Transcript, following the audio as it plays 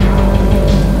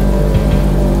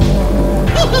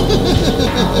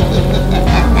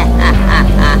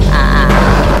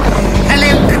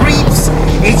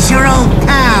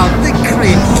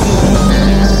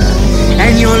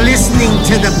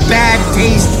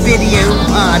Video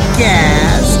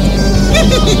Podcast.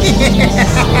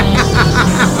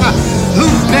 Who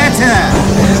better?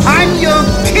 I'm your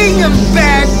king of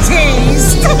bad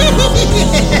taste.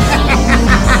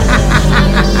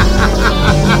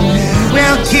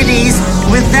 Well, kiddies,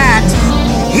 with that,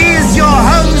 here's your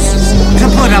host to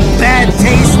put a bad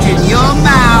taste in your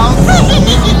mouth.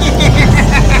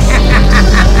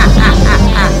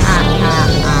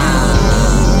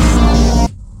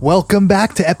 Welcome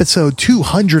back to episode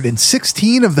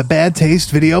 216 of the Bad Taste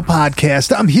Video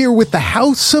Podcast. I'm here with the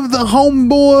house of the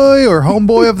homeboy, or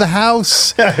homeboy of the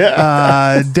house,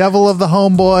 devil of the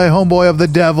homeboy of the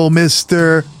devil,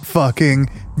 Mr. fucking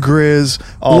Grizz.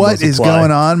 What is going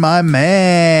on, my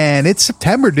man? It's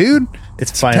September, dude.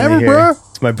 It's finally here. Bro.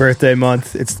 It's my birthday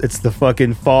month. It's the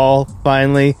fucking fall,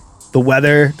 finally. The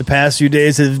weather the past few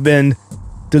days has been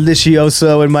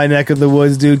delicioso in my neck of the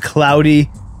woods, dude.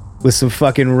 Cloudy with some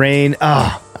fucking rain.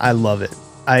 Ah, I love it.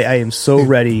 I am so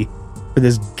ready for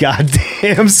this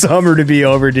goddamn summer to be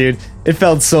over, dude. It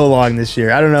felt so long this year.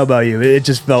 I don't know about you. It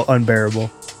just felt unbearable.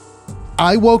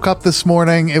 I woke up this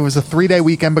morning. It was a 3-day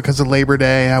weekend because of Labor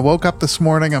Day. I woke up this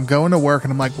morning. I'm going to work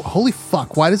and I'm like, holy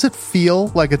fuck, why does it feel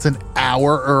like it's an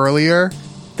hour earlier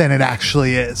than it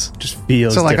actually is? Just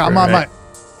feels so like different, I'm on right?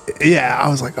 I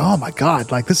was like, oh my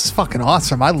God, like this is fucking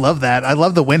awesome. I love that. I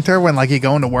love the winter when like you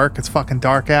go into work, it's fucking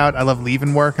dark out. I love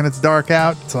leaving work and it's dark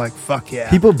out. It's like, fuck yeah.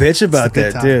 People bitch about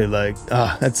good that, time. dude. Like,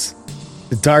 that's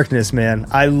the darkness, man.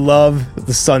 I love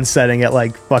the sun setting at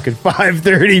like fucking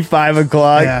 5:30, 5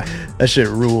 o'clock. Yeah. That shit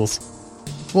rules.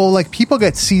 Well, like people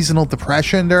get seasonal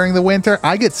depression during the winter.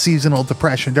 I get seasonal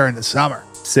depression during the summer.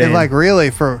 Same. And like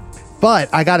really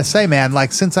but I gotta say, man,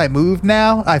 like since I moved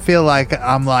now, I feel like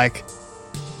I'm like,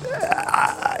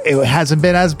 it hasn't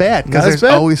been as bad because there's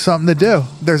always something to do.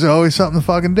 There's always something to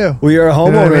fucking do. Well, you're a homeowner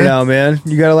You know what I mean? now, man.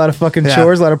 You got a lot of fucking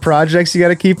chores, a lot of projects you got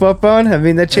to keep up on. I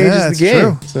mean, that changes the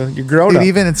game. True. So you're grown up.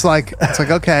 It's like,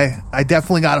 okay, I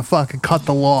definitely got to fucking cut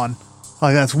the lawn.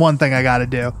 Like that's one thing I got to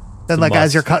do. Then like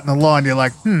as you're cutting the lawn, you're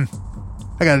like, I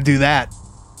got to do that.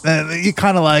 And you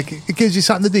kind of like, it gives you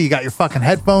something to do. You got your fucking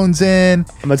headphones in.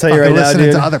 I'm going to tell you right now, listening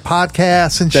dude. to other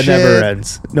podcasts and That shit. never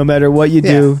ends. No matter what you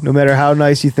do, no matter how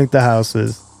nice you think the house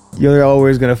is, you're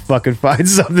always going to fucking find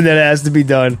something that has to be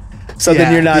done.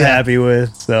 Something you're not happy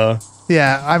with. So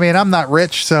yeah, I mean, I'm not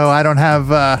rich, so I don't have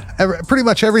pretty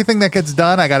much everything that gets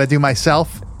done. I got to do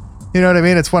myself. You know what I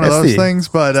mean? It's one of those things.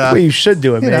 But well, you should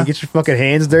do it, man. Get your fucking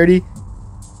hands dirty.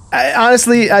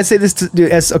 Honestly, I say this to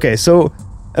dude. Okay, so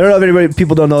I don't know if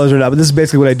people don't know this or not, but this is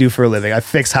basically what I do for a living. I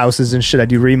fix houses and shit. I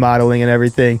do remodeling and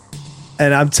everything.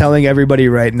 And I'm telling everybody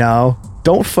right now,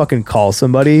 don't fucking call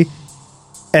somebody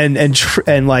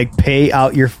and like pay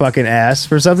out your fucking ass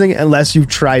for something unless you've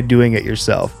tried doing it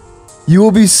yourself. You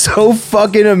will be so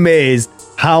fucking amazed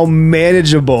how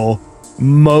manageable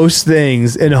most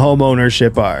things in home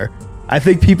ownership are. I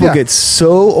think people get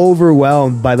so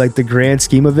overwhelmed by like the grand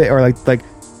scheme of it, or like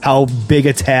how big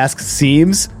a task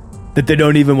seems, that they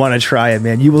don't even want to try it,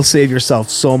 man. You will save yourself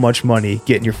so much money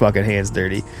getting your fucking hands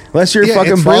dirty. Unless you're a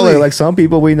fucking baller like some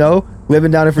people we know living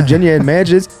down in Virginia and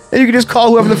mansions, and you can just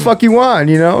call whoever the fuck you want,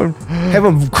 you know, and have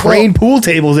them crane pool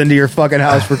tables into your fucking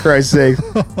house for Christ's sake.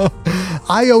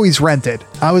 I always rented.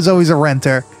 I was always a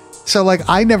renter. So like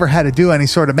I never had to do any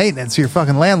sort of maintenance. Your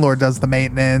fucking landlord does the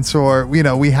maintenance, or, you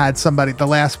know, we had somebody, the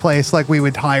last place, like we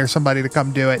would hire somebody to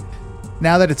come do it.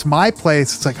 Now that it's my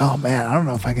place, it's like, oh man, I don't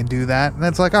know if I can do that. And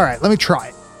it's like, all right, let me try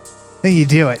it. Then you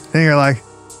do it. And you're like,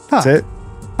 That's it.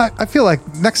 I feel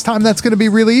like next time that's going to be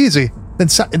really easy.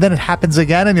 Then it happens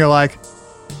again and you're like,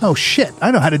 oh shit,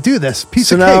 I know how to do this.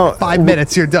 Piece of cake, 5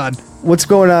 minutes, you're done. What's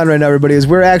going on right now, everybody, is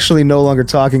we're actually no longer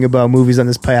talking about movies on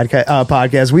this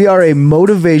podcast. We are a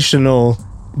motivational,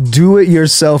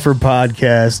 do-it-yourselfer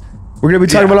podcast. We're going to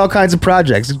be talking about all kinds of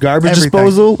projects. Garbage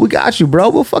disposal, we got you, bro.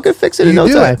 We'll fucking fix it in no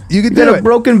time. You can do it. You got a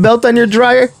broken belt on your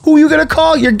dryer? Who you going to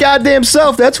call? Your goddamn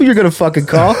self. That's who you're going to fucking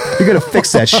call. You're going to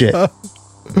fix that shit.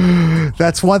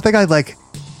 That's one thing I like.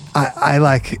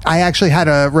 I actually had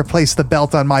to replace the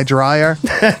belt on my dryer.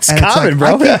 That's common,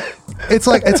 bro. It's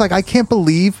like I can't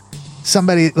believe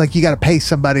somebody, like, you got to pay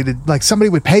somebody to, like, somebody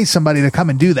would pay somebody to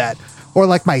come and do that. Or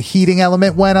like my heating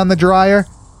element went on the dryer.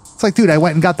 It's like, dude, I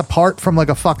went and got the part from like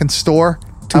a fucking store.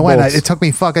 It took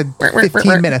me fucking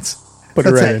 15 minutes. Put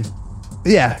it right in.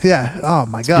 Yeah. Oh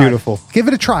my God. Beautiful. Give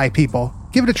it a try, people.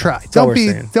 Give it a try. Don't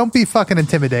be fucking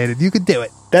intimidated. You could do it.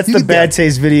 That's the Bad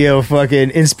Taste Video fucking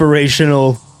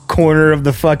inspirational corner of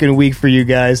the fucking week for you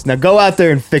guys. Now go out there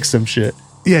and fix some shit.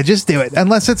 Yeah, just do it.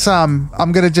 Unless it's I'm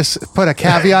gonna just put a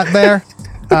caveat there.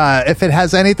 If it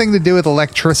has anything to do with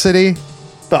electricity,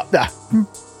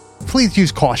 please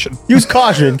use caution. Use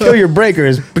caution, kill your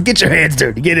breakers, but get your hands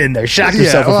dirty. Get in there, shock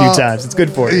yourself a few times. It's good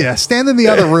for you. Yeah, stand in the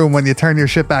other room when you turn your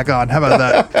shit back on. How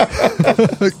about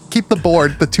that? Keep the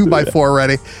board, the 2x4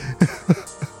 ready.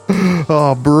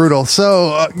 Oh, brutal.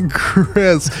 So,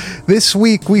 Chris, this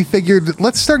week we figured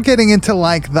let's start getting into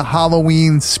like the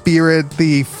Halloween spirit,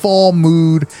 the fall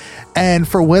mood. And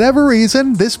for whatever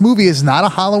reason, this movie is not a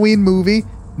Halloween movie,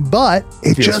 but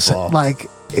it just like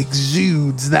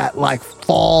exudes that like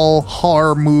fall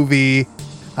horror movie.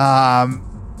 I'm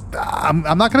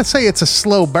not going to say it's a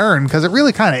slow burn because it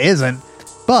really kind of isn't,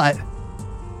 but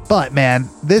man,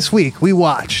 this week we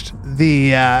watched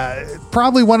the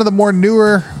probably one of the more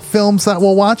newer films that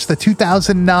we'll watch, the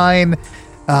 2009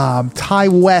 Ti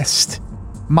West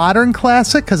modern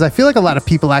classic, because I feel like a lot of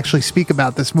people actually speak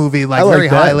about this movie like very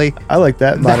highly. I like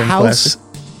that modern classic. The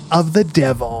House of the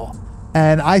Devil.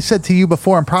 And I said to you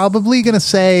before, I'm probably going to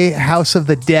say House of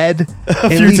the Dead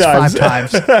at least 5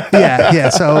 times. Yeah.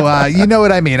 So you know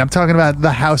what I mean. I'm talking about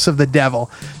The House of the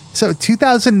Devil. So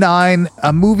 2009,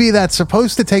 a movie that's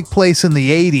supposed to take place in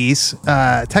the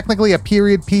 80s, technically a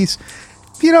period piece.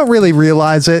 You don't really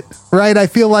realize it, right? I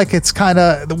feel like it's kind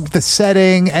of the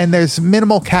setting and there's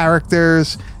minimal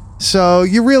characters. So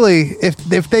you really, if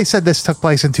they said this took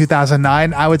place in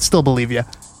 2009, I would still believe you.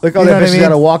 Look, oh, she's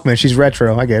got a Walkman. She's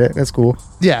retro. I get it. That's cool.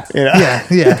 Yeah.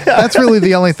 Yeah. That's really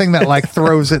the only thing that like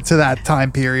throws it to that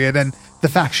time period. And the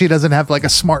fact she doesn't have like a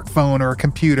smartphone or a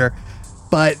computer.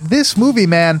 But this movie,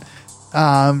 man,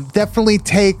 definitely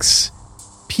takes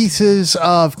pieces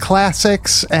of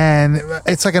classics and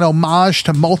it's like an homage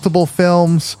to multiple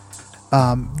films.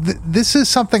 This is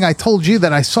something I told you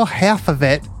that I saw half of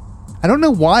it. I don't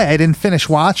know why I didn't finish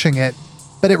watching it,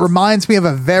 but it reminds me of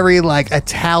a very like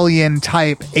Italian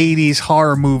type 80s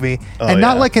horror movie.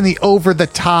 Not like in the over the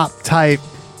top type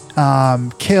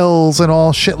kills and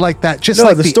all shit like that. Just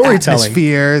like the storytelling,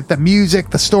 atmosphere, the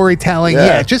music, the storytelling.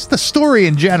 Yeah, just the story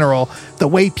in general, the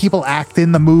way people act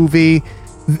in the movie.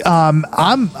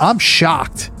 I'm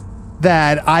shocked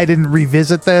that I didn't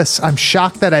revisit this. I'm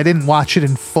shocked that I didn't watch it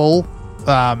in full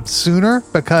sooner,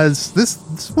 because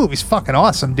this movie's fucking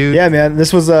awesome, dude. Yeah, man.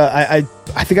 This was I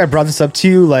think I brought this up to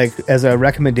you like as a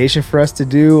recommendation for us to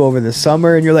do over the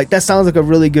summer, and you're like, that sounds like a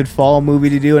really good fall movie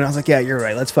to do, and I was like, yeah, you're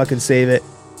right. Let's fucking save it.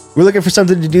 We're looking for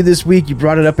something to do this week. You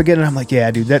brought it up again, and I'm like, yeah,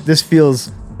 dude, this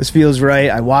feels right.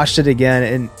 I watched it again,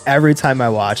 and every time I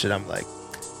watch it, I'm like,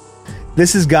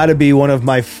 this has got to be one of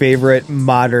my favorite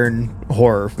modern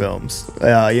horror films.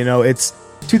 It's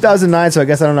 2009, so I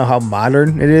guess I don't know how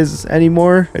modern it is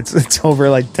anymore. It's over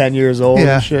like 10 years old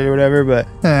and shit or whatever, but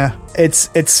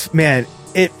it's man,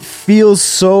 it feels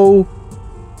so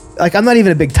like I'm not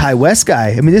even a big Ti West guy.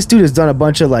 I mean, this dude has done a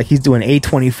bunch of like, he's doing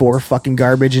A24 fucking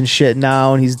garbage and shit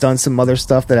now, and he's done some other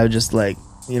stuff that I just like,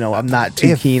 I'm not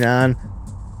too keen on.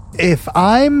 If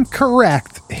I'm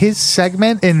correct, his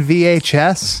segment in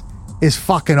VHS is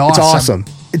fucking awesome.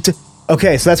 It's awesome.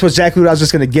 Okay, so that's exactly what I was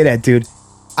just going to get at, dude.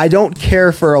 I don't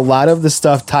care for a lot of the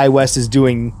stuff Ti West is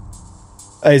doing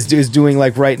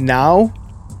like right now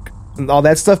and all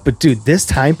that stuff, but dude, this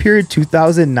time period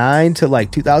 2009 to like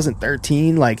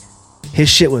 2013, like his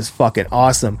shit was fucking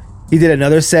awesome. He did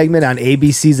another segment on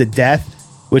ABC's of Death,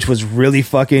 which was really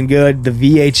fucking good. The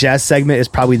VHS segment is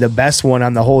probably the best one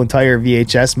on the whole entire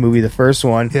VHS movie, the first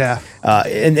one. Yeah.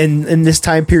 And in this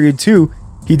time period too,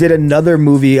 he did another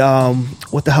movie.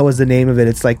 What the hell was the name of it?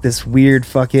 It's like this weird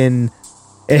fucking.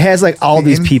 It has like all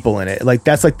these people in it. Like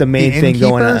that's like the main thing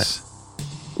going on.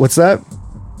 What's that?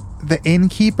 The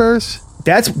Innkeepers.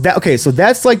 That's that. Okay, so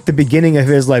that's like the beginning of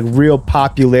his like real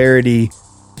popularity.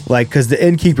 Like, because the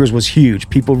Innkeepers was huge.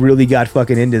 People really got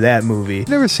fucking into that movie.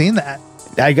 Never seen that.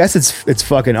 I guess it's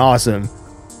fucking awesome.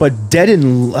 But Dead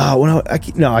and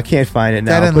I can't find it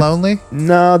now. Dead and Lonely?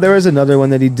 No, there was another one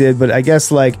that he did, but I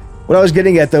guess like what I was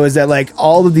getting at though is that like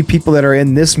all of the people that are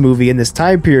in this movie in this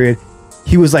time period,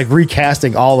 he was like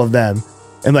recasting all of them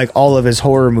in like all of his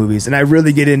horror movies. And I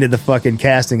really get into the fucking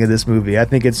casting of this movie. I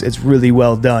think it's really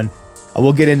well done.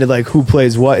 We'll get into like who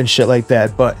plays what and shit like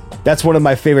that, but that's one of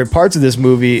my favorite parts of this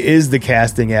movie is the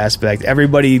casting aspect.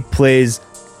 Everybody plays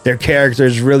their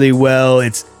characters really well.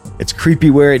 It's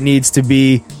creepy where it needs to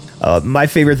be. My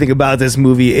favorite thing about this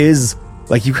movie is,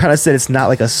 like you kind of said, it's not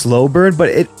like a slow burn, but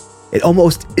it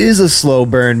almost is a slow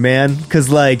burn, man.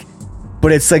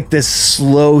 But it's like this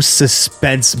slow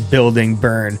suspense building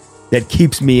burn that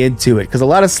keeps me into it. Because a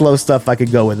lot of slow stuff I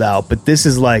could go without, but this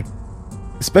is like,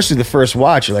 especially the first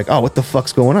watch, you're like, oh, what the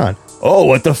fuck's going on? Oh,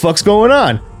 what the fuck's going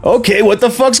on? Okay, what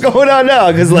the fuck's going on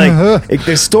now? Because like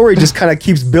the story just kind of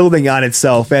keeps building on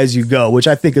itself as you go, which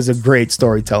I think is a great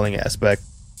storytelling aspect.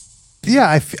 Yeah,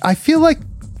 I feel like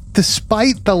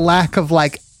despite the lack of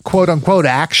like quote unquote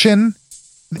action,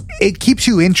 it keeps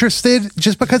you interested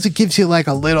just because it gives you like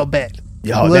a little bit.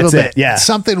 Yo, that's it. Yeah.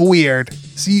 Something weird.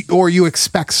 Or you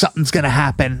expect something's going to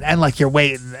happen and like you're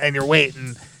waiting and you're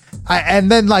waiting.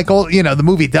 And then like, the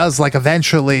movie does like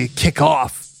eventually kick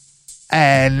off,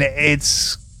 and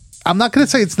I'm not going to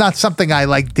say it's not something I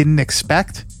like didn't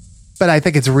expect, but I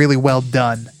think it's really well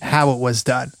done how it was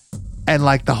done. And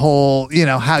like the whole,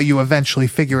 how you eventually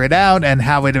figure it out and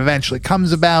how it eventually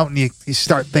comes about. And you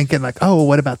start thinking like, oh,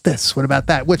 what about this? What about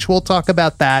that? Which we'll talk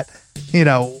about that,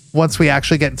 once we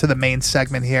actually get into the main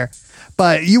segment here.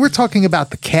 But you were talking about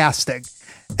the casting.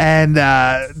 And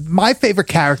my favorite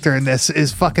character in this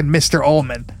is fucking Mr.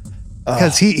 Ullman.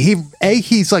 Because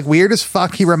he's like weird as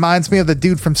fuck. He reminds me of the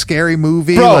dude from Scary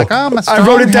Movie. Bro, like, oh, my I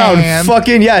wrote it down. hand.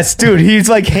 Fucking yes, dude. He's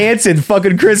like Hanson,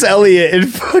 fucking Chris Elliott,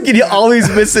 and fucking all he's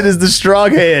missing is the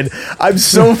strong hand. I'm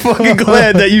so fucking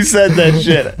glad that you said that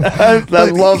shit. I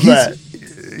love that.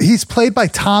 He's played by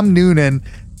Tom Noonan,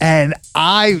 and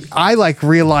I like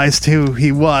realized who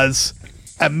he was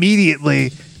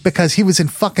immediately because he was in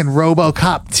fucking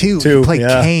RoboCop 2. He played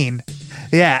Kane.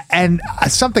 Yeah, and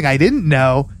something I didn't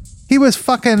know. He was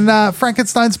fucking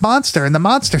Frankenstein's monster in the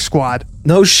Monster Squad.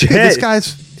 No shit. Dude, this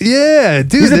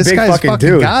guy's fucking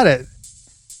dude. Got it.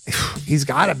 He's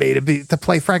got to be to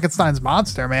play Frankenstein's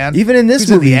monster, man. Even in this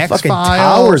movie, he fucking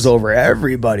towers over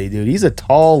everybody, dude. He's a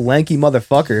tall, lanky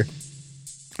motherfucker.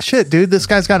 Shit, dude, this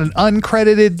guy's got an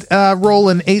uncredited role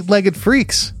in Eight-Legged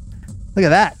Freaks. Look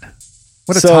at that.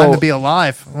 What a time to be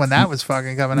alive when that was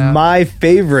fucking coming out. My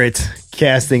favorite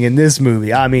casting in this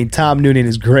movie, I mean, Tom Noonan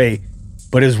is great.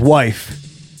 But his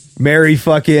wife, Mary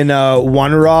fucking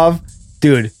Wonerow,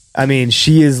 dude, I mean,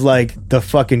 she is like the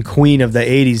fucking queen of the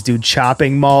 80s, dude.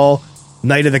 Chopping Mall,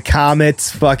 Night of the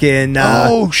Comets, fucking...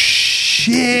 oh,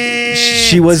 shit.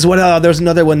 She was... there's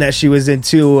another one that she was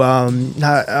into,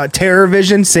 Terror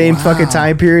Vision, same fucking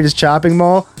time period as Chopping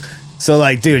Mall. So,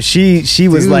 like, dude, she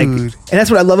was like... And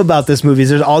that's what I love about this movie is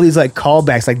there's all these, like,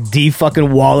 callbacks. Like, D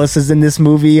fucking Wallace is in this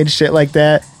movie and shit like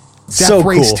that. Death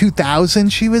Race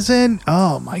 2000 she was in.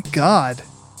 Oh my god.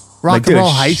 Rock and Roll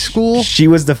High School. She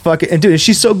was the fucking... And dude,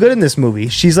 she's so good in this movie.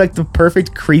 She's like the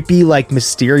perfect creepy, like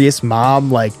mysterious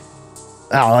mom. Like,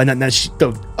 oh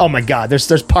my god.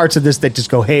 There's parts of this that just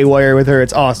go haywire with her.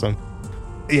 It's awesome.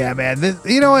 Yeah, man.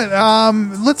 You know what?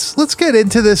 Let's get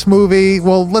into this movie.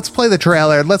 Well, let's play the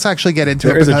trailer. Let's actually get into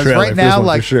it because a trailer, right now,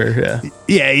 like, for sure,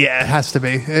 yeah, it has to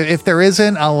be. If there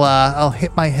isn't, I'll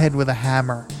hit my head with a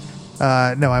hammer.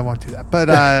 No, I won't do that. But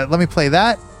let me play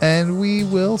that, and we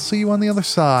will see you on the other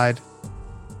side.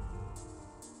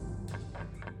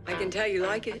 I can tell you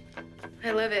like it.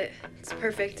 I love it. It's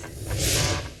perfect.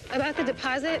 About the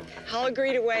deposit? I'll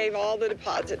agree to waive all the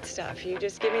deposit stuff. You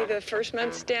just give me the first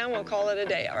month's down, we'll call it a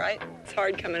day, all right? It's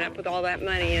hard coming up with all that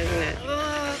money, isn't it?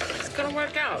 It's gonna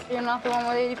work out. You're not the one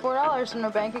with $84 in her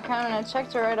bank account and a check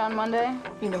to write on Monday.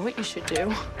 You know what you should do?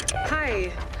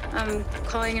 Hi. I'm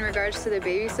calling in regards to the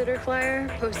babysitter flyer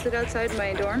posted outside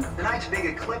my dorm. Tonight's big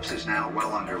eclipse is now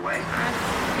well underway.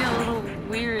 I feel a little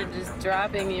weird just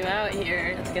dropping you out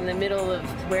here, like in the middle of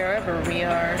wherever we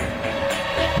are.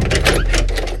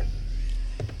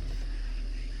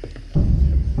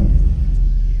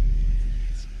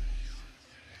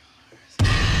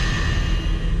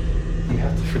 You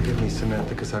have to forgive me, Samantha,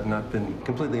 because I've not been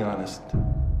completely honest.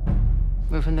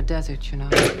 We're from the desert, you know.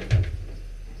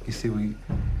 You see, we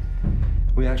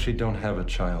actually don't have a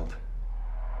child.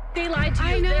 They lied to you.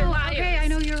 I know. They're liars. Okay, I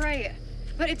know you're right.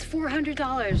 But it's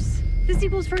 $400. This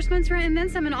equals first month's rent and then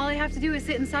some, and all I have to do is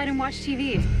sit inside and watch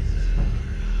TV.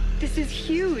 This is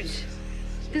huge.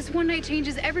 This one night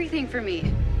changes everything for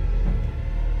me.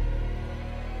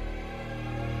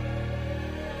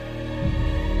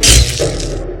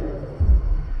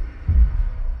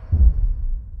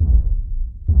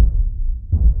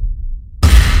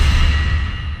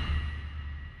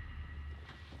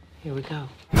 Here we go.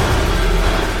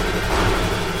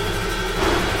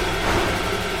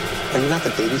 Are you not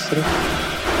the babysitter?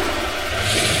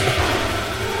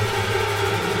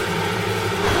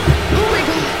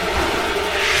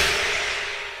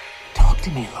 Talk to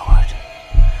me, Lord.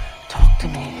 Talk to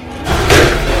me.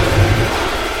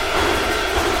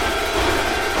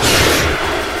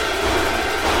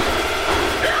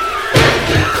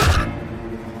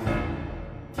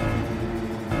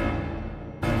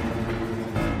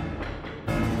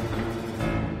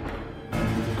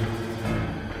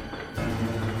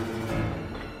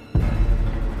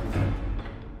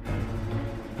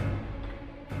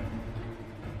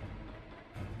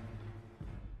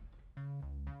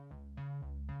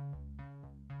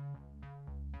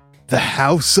 The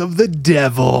House of the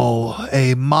Devil,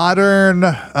 a modern,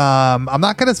 I'm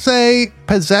not going to say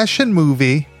possession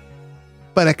movie,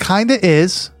 but it kind of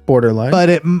is. Borderline.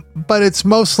 But it's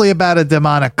mostly about a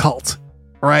demonic cult,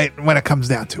 right? When it comes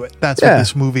down to it. That's what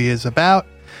this movie is about.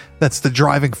 That's the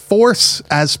driving force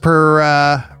as per,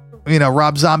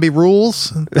 Rob Zombie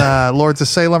rules, Lords of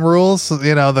Salem rules.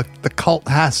 The cult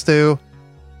has to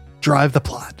drive the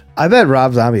plot. I bet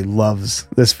Rob Zombie loves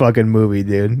this fucking movie,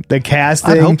 dude. The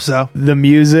casting, I hope so. The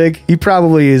music, he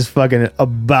probably is fucking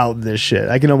about this shit.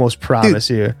 I can almost promise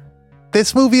you.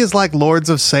 This movie is like Lords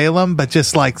of Salem, but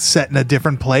just like set in a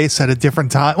different place at a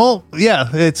different time. Well, yeah,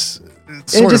 it's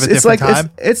sort of a different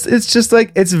time. It's just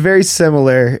like, it's very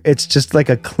similar. It's just like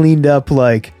a cleaned up,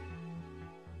 like,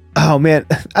 oh man,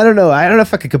 I don't know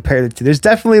if I could compare the two. There's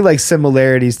definitely like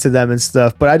similarities to them and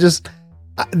stuff, but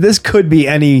this could be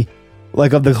any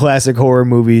like of the classic horror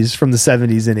movies from the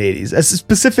 70s and 80s,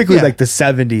 specifically like the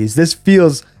 70s. This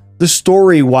feels, the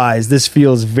story wise, this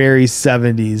feels very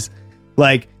 70s.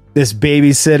 Like this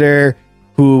babysitter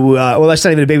who, well, that's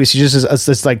not even a baby. She's just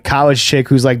this like college chick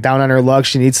who's like down on her luck.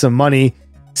 She needs some money,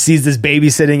 sees this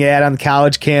babysitting ad on the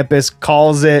college campus,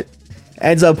 calls it,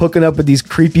 ends up hooking up with these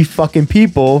creepy fucking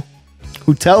people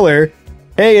who tell her,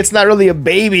 hey, it's not really a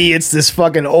baby, it's this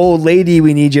fucking old lady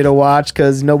we need you to watch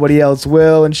because nobody else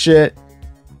will and shit.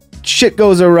 Shit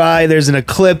goes awry. There's an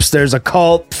eclipse. There's a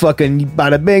cult. Fucking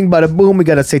bada bing, bada boom. We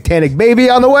got a satanic baby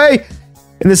on the way.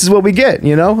 And this is what we get,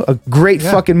 a great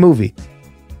fucking movie.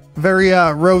 Very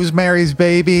Rosemary's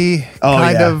Baby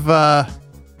kind of,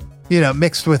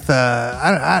 mixed with,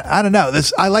 I don't know.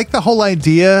 I like the whole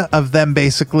idea of them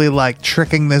basically like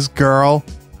tricking this girl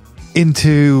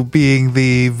into being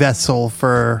the vessel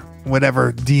for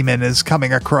whatever demon is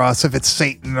coming across, if it's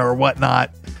Satan or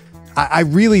whatnot. I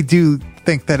really do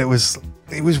think that it was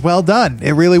well done.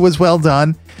 It really was well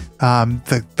done.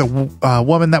 The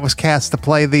woman that was cast to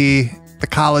play the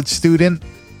college student,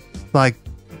 like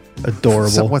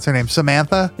adorable. What's her name?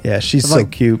 Samantha. Yeah, she's so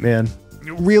cute, man.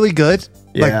 Really good.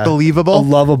 Yeah. Like believable. A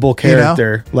lovable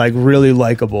character. Like really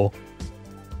likable.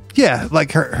 Yeah,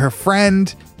 like her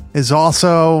friend is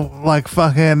also like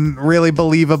fucking really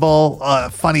believable,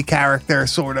 funny character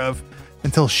sort of,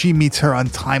 until she meets her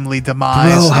untimely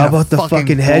demise. Bro, how about the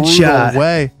fucking headshot?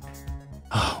 Way.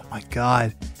 Oh my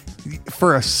god.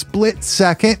 For a split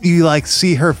second, you like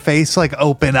see her face like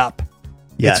open up.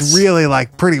 Yes. It's really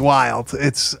like pretty wild.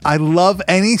 I love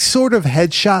any sort of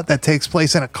headshot that takes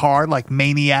place in a car, like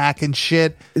Maniac and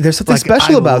shit. There's something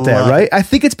special about that, right? I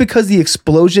think it's because the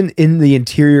explosion in the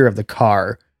interior of the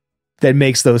car that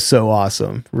makes those so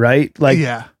awesome, right? Like,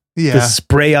 yeah. The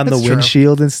spray on the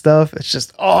windshield and stuff. It's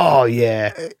just, oh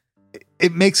yeah.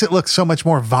 It makes it look so much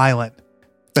more violent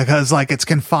because like it's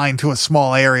confined to a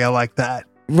small area like that.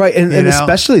 Right. And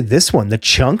especially this one, the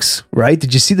chunks, right?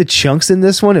 Did you see the chunks in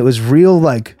this one? It was real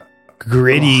like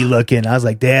gritty looking. I was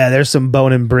like, yeah, there's some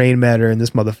bone and brain matter in this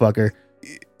motherfucker.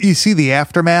 You see the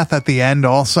aftermath at the end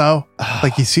also.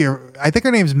 Like you see her, I think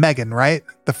her name's Megan, right?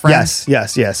 The friend.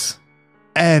 Yes.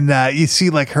 And you see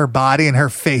like her body and her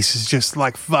face is just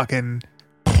like fucking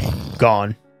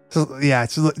gone. So, yeah,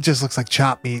 it just looks like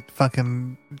chop meat.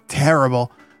 Fucking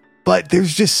terrible. But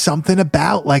there's just something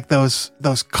about like those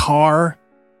car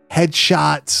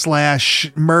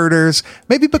headshot / murders.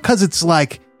 Maybe because it's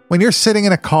like when you're sitting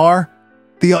in a car,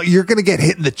 you're going to get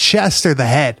hit in the chest or the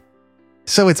head.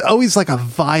 So it's always like a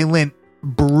violent,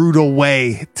 brutal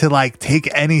way to like take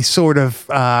any sort of,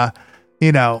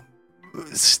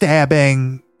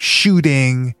 stabbing,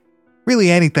 shooting,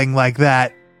 really anything like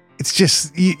that. It's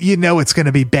just, it's going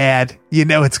to be bad.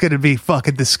 It's going to be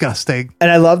fucking disgusting.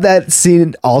 And I love that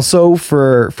scene also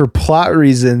for plot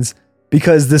reasons,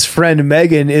 because this friend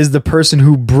Megan is the person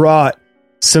who brought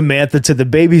Samantha to the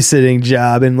babysitting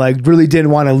job and like really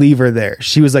didn't want to leave her there.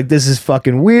 She was like, this is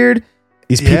fucking weird.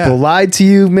 These people lied to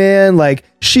you, man. Like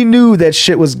she knew that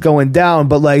shit was going down,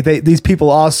 but like these people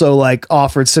also like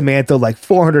offered Samantha like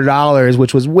 $400,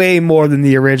 which was way more than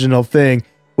the original thing,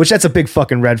 which that's a big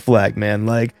fucking red flag, man.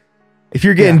 Like if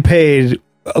you're getting paid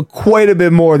quite a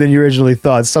bit more than you originally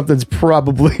thought, something's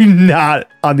probably not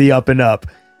on the up and up.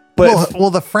 But well,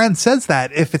 the friend says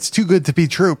that if it's too good to be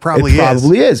true, probably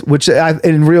is. Which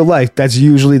in real life, that's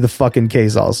usually the fucking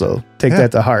case. Also, take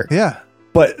that to heart. Yeah.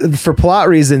 But for plot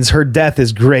reasons, her death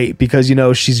is great because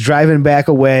she's driving back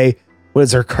away. What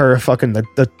is her car? Fucking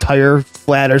the tire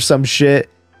flat or some shit,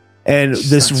 and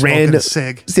this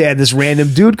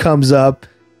random dude comes up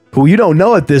who you don't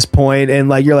know at this point, and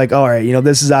like you're like, all right,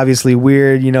 this is obviously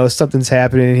weird. Something's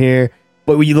happening here.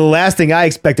 But the last thing I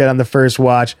expected on the first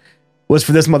watch was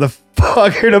for this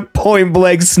motherfucker to point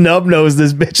blank snub nose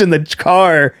this bitch in the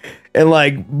car and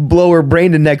like blow her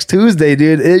brain to next Tuesday,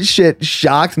 dude. It shit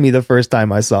shocked me the first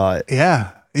time I saw it.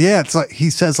 Yeah. Yeah. It's like he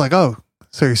says, like, oh,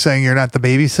 so you're saying you're not the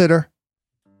babysitter?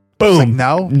 Boom. Like,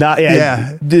 no. Not yet.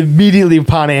 Yeah. Immediately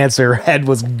upon answer, her head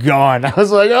was gone. I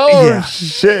was like, oh Yeah.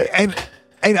 shit.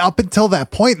 And up until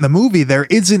that point in the movie, there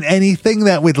isn't anything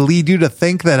that would lead you to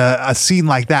think that a scene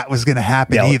like that was going to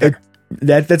happen either.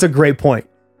 That's a great point.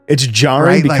 It's jarring,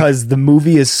 Right? because the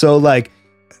movie is so like,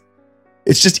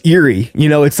 it's just eerie. You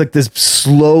know, it's like this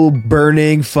slow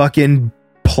burning fucking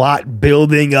plot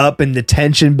building up and the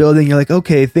tension building. You're like,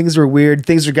 okay, things are weird.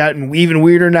 Things are gotten even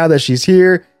weirder now that she's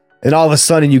here. And all of a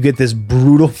sudden you get this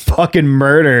brutal fucking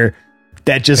murder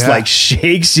that just like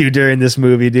shakes you during this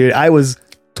movie, dude. I was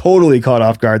totally caught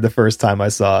off guard the first time I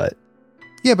saw it.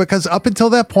 Yeah, because up until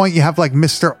that point, you have like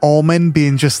Mr. Ullman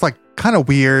being just like kind of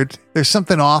weird. There's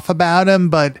something off about him,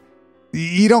 but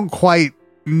you don't quite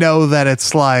know that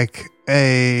it's like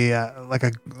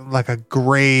a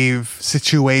grave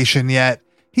situation yet.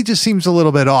 He just seems a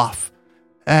little bit off,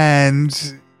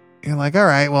 and you're like, all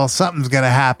right, well, something's gonna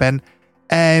happen.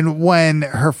 And when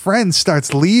her friend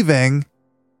starts leaving,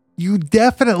 you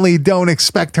definitely don't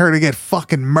expect her to get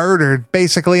fucking murdered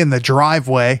basically in the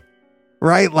driveway.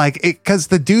 Right? Like, because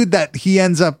the dude that he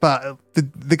ends up,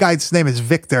 the guy's name is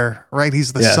Victor, right?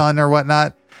 He's the son or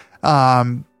whatnot.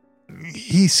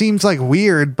 He seems like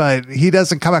weird, but he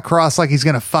doesn't come across like he's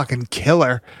going to fucking kill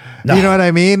her. No. You know what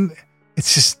I mean?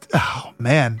 It's just, oh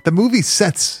man, the movie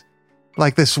sets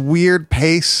like this weird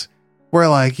pace where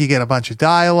like you get a bunch of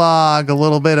dialogue, a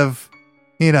little bit of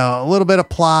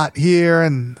plot here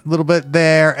and a little bit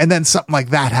there. And then something like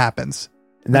that happens.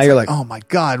 And now you're like, oh my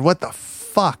God, what the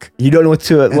fuck? You don't know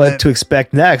what to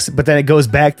expect next, but then it goes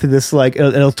back to this, like,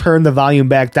 it'll turn the volume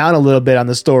back down a little bit on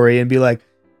the story and be like,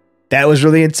 that was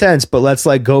really intense, but let's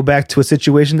like go back to a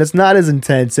situation that's not as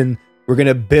intense, and we're going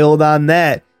to build on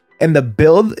that. And the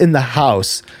build in the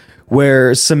house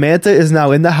where Samantha is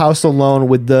now in the house alone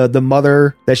with the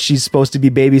mother that she's supposed to be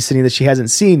babysitting that she hasn't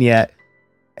seen yet.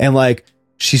 And like,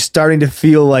 she's starting to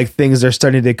feel like things are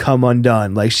starting to come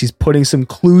undone. Like she's putting some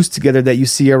clues together that you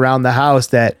see around the house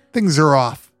that things are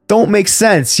off. Don't make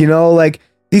sense. You know, like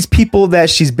these people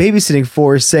that she's babysitting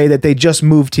for say that they just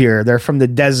moved here. They're from the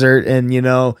desert and, you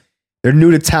know, they're new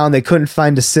to town. They couldn't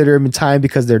find a sitter in time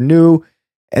because they're new.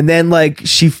 And then like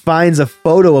she finds a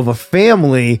photo of a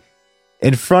family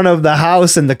in front of the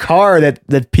house and the car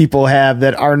that people have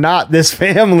that are not this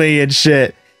family and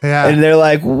shit. Yeah. And they're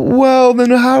like, well, then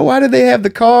why do they have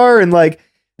the car? And like,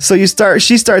 so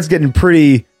she starts getting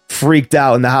pretty freaked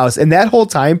out in the house. And that whole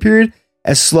time period,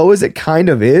 as slow as it kind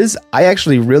of is, I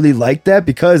actually really like that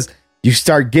because you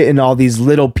start getting all these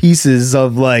little pieces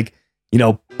of like, you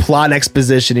know, plot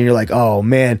exposition. And you're like, oh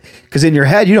man, because in your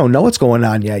head, you don't know what's going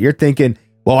on yet. You're thinking,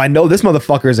 well, I know this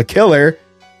motherfucker is a killer.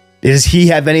 Does he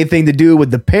have anything to do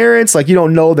with the parents? Like, you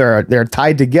don't know they're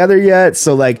tied together yet.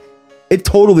 So like, it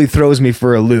totally throws me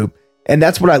for a loop. And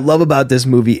that's what I love about this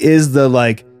movie is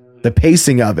the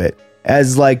pacing of it.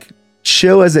 As like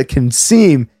chill as it can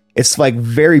seem, it's like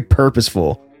very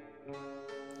purposeful.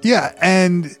 Yeah.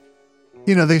 And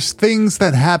you know, there's things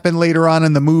that happen later on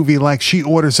in the movie, like she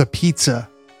orders a pizza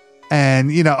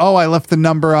and, you know, oh, I left the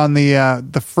number on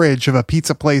the fridge of a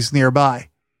pizza place nearby.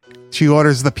 She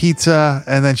orders the pizza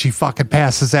and then she fucking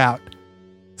passes out.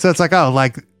 So it's like, oh,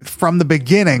 like from the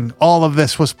beginning, all of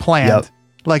this was planned. Yep.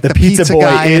 Like the pizza boy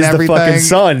guy is the fucking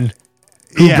son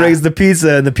who brings the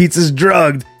pizza and the pizza's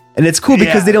drugged. And it's cool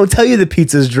because they don't tell you the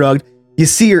pizza's drugged. You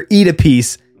see her eat a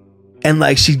piece and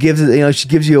like she gives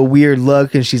you a weird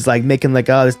look and she's like making like,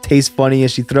 oh, this tastes funny,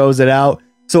 and she throws it out.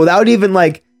 So without even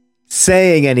like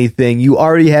saying anything, you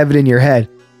already have it in your head.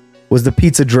 Was the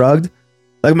pizza drugged?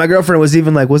 Like my girlfriend was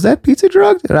even like, was that pizza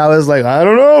drugged? And I was like, I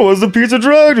don't know. Was the pizza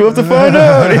drugged? We'll have to find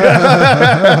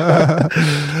out.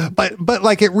 But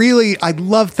like it really, I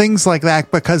love things like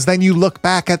that because then you look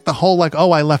back at the whole like,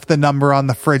 oh, I left the number on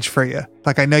the fridge for you.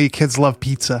 Like I know you kids love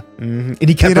pizza. Mm-hmm. And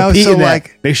he kept repeating that.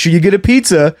 Like, make sure you get a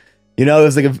pizza. You know, it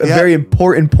was like a very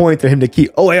important point for him to keep.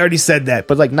 Oh, I already said that.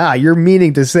 But like, nah, you're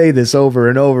meaning to say this over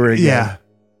and over again. Yeah.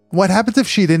 What happens if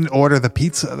she didn't order the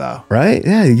pizza, though? Right?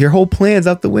 Yeah, your whole plan's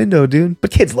out the window, dude. But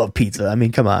kids love pizza. I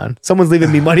mean, come on. Someone's leaving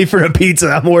me money for a pizza.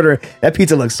 I'm ordering. That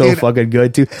pizza looks so fucking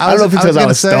good, too. I don't know if it's because I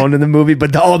was stoned in the movie,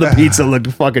 but all the pizza looked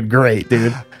fucking great,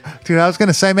 dude. Dude, I was going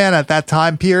to say, man, at that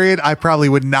time period, I probably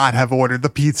would not have ordered the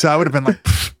pizza. I would have been like,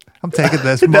 I'm taking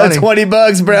this money.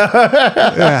 $20, bro.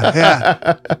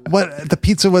 yeah. What the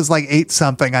pizza was like $8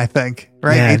 something, I think.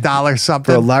 Right? $8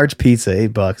 something. For a large pizza,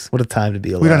 $8. What a time to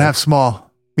be alive. We don't have small.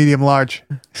 Medium large.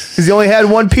 Because he only had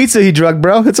one pizza he drugged,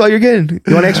 bro. That's all you're getting.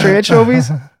 You want extra anchovies?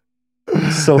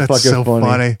 So That's fucking so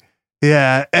funny.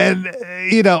 Yeah, and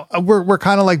you know, we're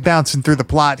kind of like bouncing through the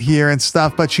plot here and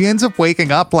stuff, but she ends up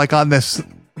waking up like on this,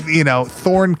 you know,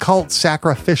 Thorn cult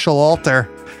sacrificial altar,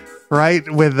 right?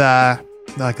 With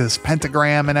like this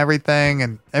pentagram and everything,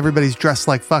 and everybody's dressed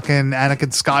like fucking Anakin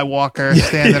Skywalker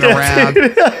standing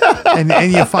around.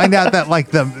 and you find out that like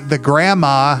the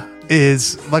grandma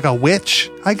is like a witch,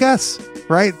 I guess,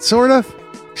 right? Sort of.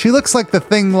 She looks like the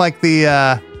thing, like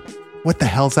the what the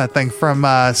hell's that thing from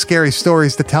Scary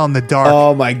Stories to Tell in the Dark?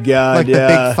 Oh my god! Like the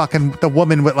big fucking the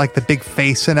woman with like the big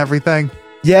face and everything.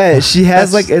 Yeah, she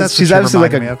has That's what she's she obviously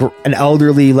like reminded me an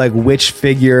elderly like witch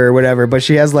figure or whatever, but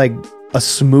she has like a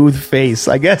smooth face,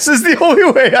 I guess is the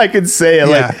only way I could say it.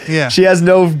 Yeah, like, yeah. She has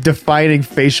no defining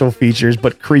facial features,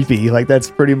 but creepy. Like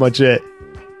that's pretty much it.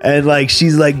 And like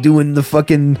she's like doing the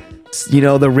fucking, you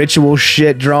know, the ritual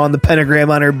shit, drawing the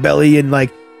pentagram on her belly, and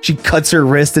like she cuts her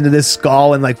wrist into this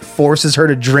skull and like forces her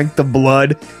to drink the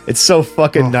blood. It's so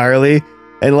fucking gnarly.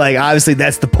 And like obviously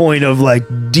that's the point of like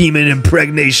demon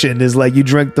impregnation, is like you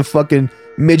drink the fucking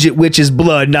midget witch's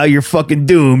blood, now you're fucking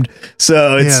doomed.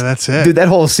 So it's, Yeah, that's it. dude, that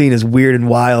whole scene is weird and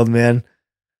wild, man.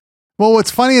 Well, what's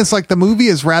funny is like the movie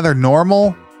is rather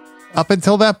normal up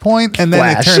until that point, and then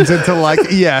Flash. it turns into like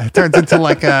it turns into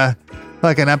like a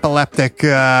like an epileptic's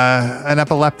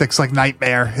like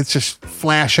nightmare. It's just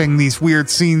flashing these weird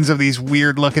scenes of these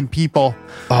weird looking people,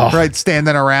 right,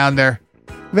 standing around her.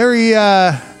 Very,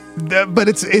 but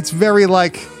it's very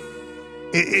like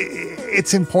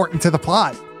it's important to the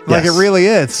plot. Like Yes. it really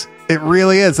is. It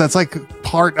really is. That's like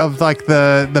part of like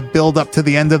the build up to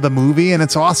the end of the movie, and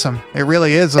it's awesome. It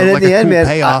really is And like at the a end, cool man,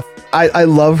 payoff. I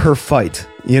love her fight.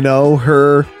 You know,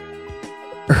 her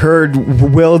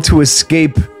will to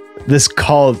escape this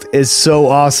cult is so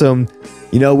awesome.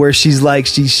 You know, where she's like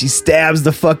she stabs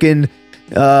the fucking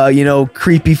you know,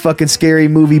 creepy fucking scary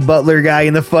movie butler guy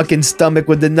in the fucking stomach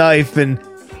with the knife, and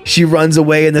she runs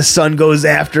away and the son goes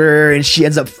after her and she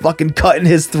ends up fucking cutting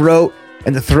his throat,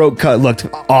 and the throat cut looked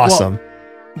awesome.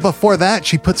 Before that,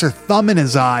 she puts her thumb in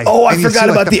his eye. Oh, I and you forgot see,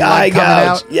 like, about the blood eye coming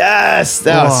gouge. out. Yes,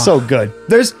 that Oh. was so good.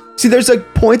 There's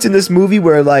like points in this movie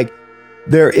where like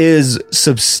there is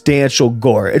substantial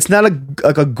gore. It's not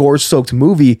like a gore-soaked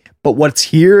movie, but what's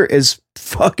here is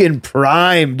fucking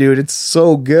prime, dude. It's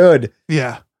so good.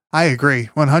 Yeah, I agree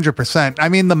 100%. I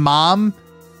mean, the mom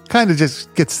kind of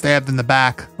just gets stabbed in the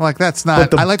back. Like that's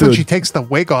not. I like when she takes the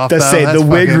wig off. That's though. say That's the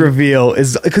wig fucking- reveal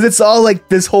is because it's all like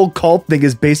this whole cult thing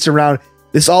is based around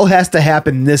this. All has to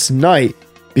happen this night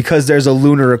because there's a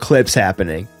lunar eclipse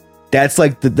happening. That's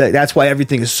like that's why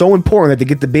everything is so important, that they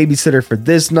get the babysitter for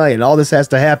this night, and all this has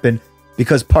to happen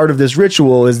because part of this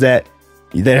ritual is that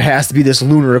there has to be this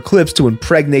lunar eclipse to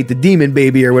impregnate the demon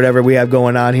baby or whatever we have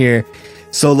going on here.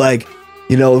 So like,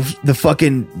 you know, the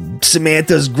fucking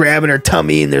Samantha's grabbing her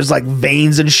tummy and there's like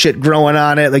veins and shit growing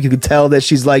on it. Like you could tell that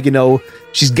she's like, you know,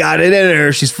 she's got it in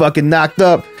her. She's fucking knocked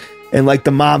up. And like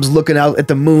the mom's looking out at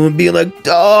the moon being like,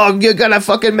 dog, you gotta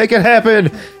fucking make it happen.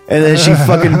 And then she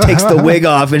fucking takes the wig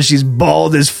off and she's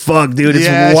bald as fuck, dude. It's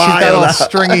Yeah, wild. she's got all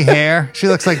stringy hair. She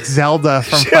looks like Zelda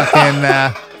from fucking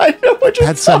I know what you're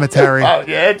Pet Cemetery. talking about,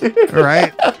 yeah, dude.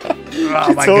 Right? Oh She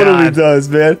my totally god. does,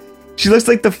 man. She looks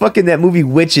like the fucking that movie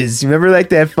Witches. You remember like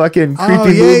that fucking creepy Oh,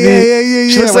 yeah, movie? yeah,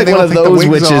 She yeah, looks when like they one all of take the those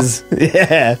wigs witches.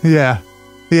 Yeah. Yeah.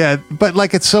 Yeah, but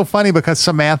like it's so funny because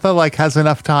Samantha like has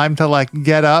enough time to like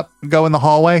get up, go in the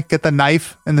hallway, get the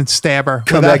knife, and then stab her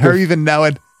Come without back her and- even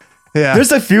knowing. Yeah,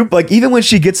 There's a few, like, even when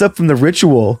she gets up from the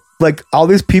ritual, like, all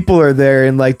these people are there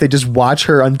and, like, they just watch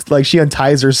her, like, she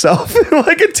unties herself and,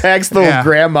 like, attacks the Yeah.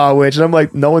 grandma witch. And I'm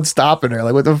like, no one's stopping her.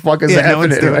 Like, what the fuck is no one's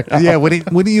happening doing right it. now? Yeah,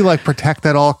 wouldn't you like protect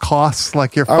at all costs?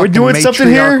 Like you're Are we fucking doing something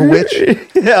here? matriarch witch.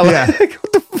 yeah, like, Yeah.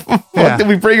 what the fuck Yeah. did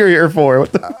we bring her here for?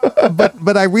 What the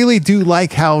But I really do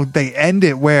like how they end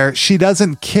it where she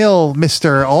doesn't kill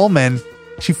Mr. Ullman.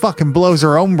 She fucking blows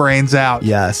her own brains out.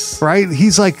 Yes. Right?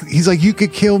 He's like, you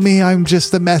could kill me. I'm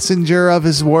just a messenger of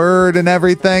his word and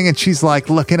everything. And she's like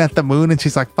looking at the moon and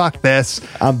she's like, fuck this.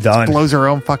 I'm done. Just blows her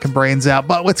own fucking brains out.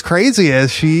 But what's crazy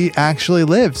is she actually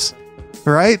lives.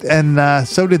 Right? And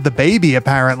so did the baby,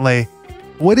 apparently.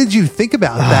 What did you think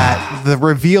about that? The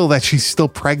reveal that she's still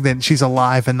pregnant, she's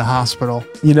alive in the hospital.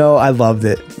 You know, I loved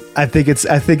it. I think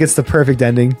it's the perfect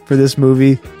ending for this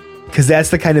movie, because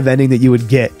that's the kind of ending that you would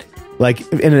get like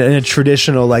in a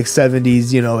traditional like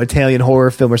 70s, you know, Italian horror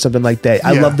film or something like that.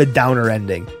 I Yeah. love the downer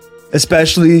ending,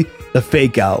 especially the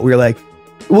fake out. We're like,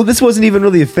 well, this wasn't even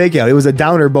really a fake out. It was a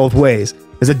downer both ways.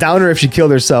 It's a downer if she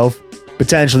killed herself,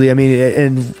 potentially. I mean,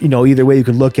 and you know, either way you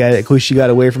could look at it. Of course, she got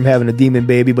away from having a demon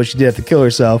baby, but she did have to kill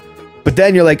herself. But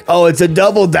then you're like, oh, it's a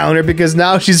double downer because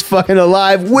now she's fucking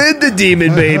alive with the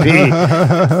demon baby.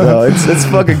 So it's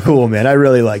fucking cool, man. I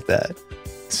really like that.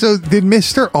 So did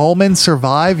Mr. Ullman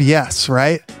survive? Yes,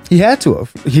 right? He had to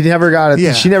have. He never got it.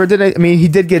 Yeah. She never did it. I mean, he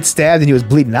did get stabbed and he was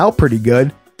bleeding out pretty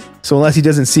good. So unless he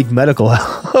doesn't seek medical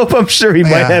help, I'm sure he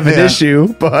might have an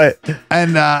issue. But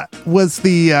and was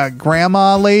the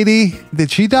grandma lady?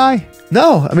 Did she die?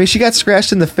 No, I mean she got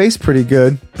scratched in the face pretty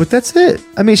good, but that's it.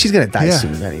 I mean she's gonna die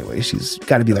soon anyway. She's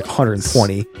got to be like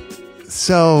 120.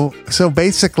 So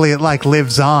basically, it like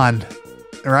lives on,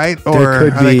 right?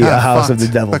 There could be a House of the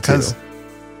Devil because too.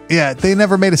 Yeah, they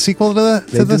never made a sequel to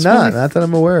They this did not. movie? Not that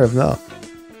I'm aware of. No.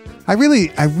 I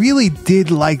really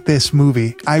did like this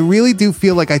movie. I really do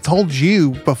feel like I told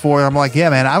you before. I'm like, yeah,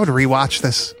 man, I would rewatch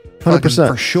this 100%.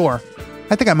 for sure.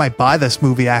 I think I might buy this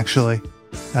movie actually.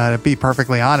 To be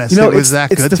perfectly honest, You know, it was that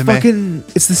good to me.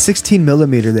 It's the 16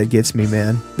 millimeter that gets me,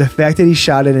 man. The fact that he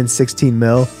shot it in 16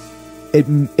 mil, it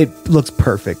looks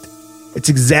perfect. It's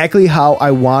exactly how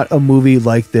I want a movie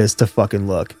like this to fucking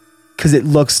look, because it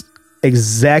looks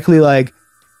exactly like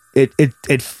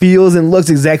it feels and looks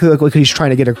exactly like what he's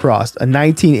trying to get across. A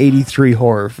 1983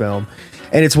 horror film,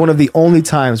 and it's one of the only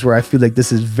times where I feel like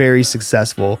this is very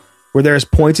successful. Where there's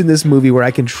points in this movie where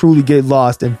I can truly get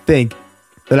lost and think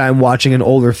that I'm watching an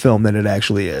older film than it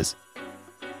actually is.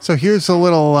 So here's a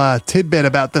little tidbit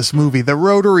about this movie. The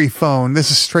rotary phone.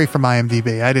 This is straight from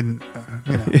IMDb. I didn't.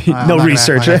 No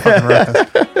research.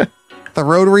 The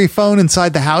rotary phone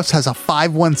inside the house has a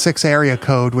 516 area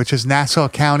code, which is Nassau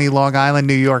County, Long Island,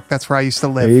 New York. That's where I used to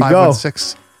live. There you go.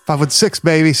 516,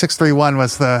 baby. 631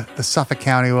 was the Suffolk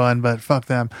County one, but fuck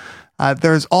them.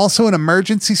 There's also an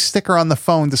emergency sticker on the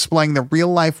phone displaying the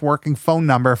real-life working phone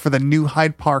number for the New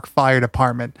Hyde Park Fire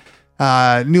Department.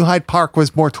 New Hyde Park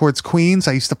was more towards Queens.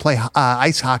 I used to play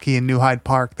ice hockey in New Hyde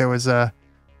Park. There was a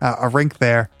rink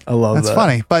there. I love that. That's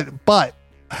funny. But,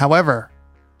 however,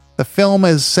 the film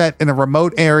is set in a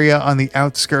remote area on the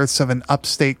outskirts of an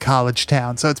upstate college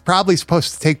town. So it's probably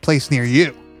supposed to take place near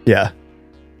you. Yeah.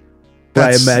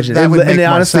 I imagine. That would make and more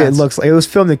honestly, sense. it looks like it was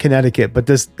filmed in Connecticut, but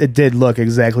it did look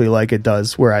exactly like it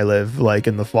does where I live, like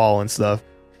in the fall and stuff.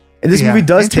 And this movie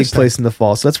does take interesting. place in the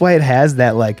fall, so that's why it has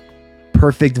that like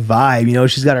perfect vibe. You know,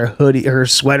 she's got her hoodie, her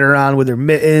sweater on with her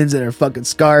mittens and her fucking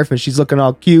scarf, and she's looking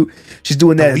all cute. She's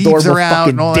doing that leaves adorable are out fucking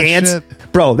and all that dance,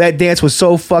 shit. bro. That dance was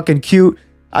so fucking cute.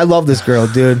 I love this girl,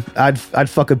 dude. I'd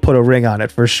fucking put a ring on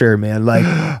it for sure, man. Like,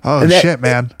 Oh, and shit,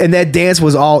 man. And that dance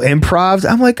was all improv.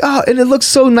 I'm like, oh, and it looks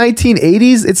so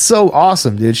 1980s. It's so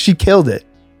awesome, dude. She killed it.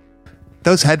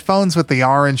 Those headphones with the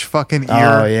orange fucking ear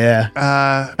Oh yeah.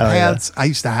 pads. I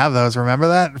used to have those. Remember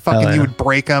that? Fucking, yeah. you would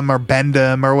break them or bend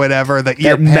them or whatever. The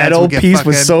ear That pads metal would get piece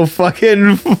was so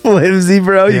fucking flimsy,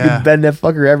 bro. You Yeah. could bend that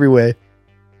fucker every way.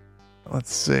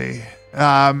 Let's see.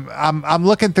 I'm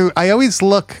looking through. I always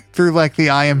look through like the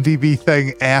IMDb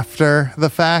thing after the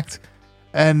fact,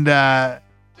 and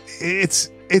it's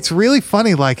really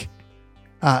funny. Like,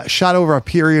 shot over a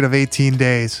period of 18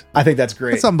 days. I think that's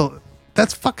great. That's unbelievable.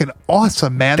 That's fucking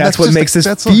awesome, man. That's what just makes like-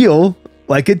 this feel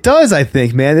like it does, I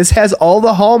think, man. This has all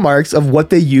the hallmarks of what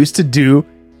they used to do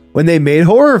when they made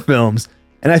horror films.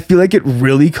 And I feel like it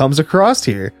really comes across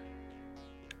here.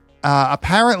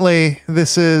 Apparently,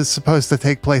 this is supposed to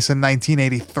take place in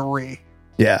 1983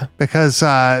 Yeah. because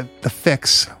the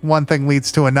fix, one thing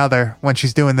leads to another when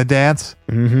she's doing the dance.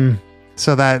 Mm-hmm.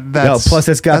 So that's plus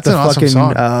it's got that's the an awesome fucking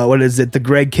song. what is it? The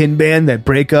Greg Kinn band, that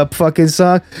breakup fucking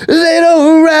song. They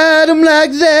don't ride them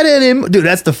like that anymore. Dude,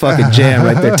 that's the fucking jam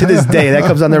right there. To this day, that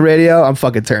comes on the radio. I'm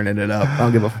fucking turning it up. I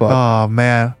don't give a fuck. Oh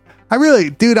man, I really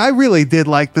did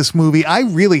like this movie. I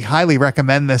really highly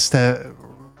recommend this to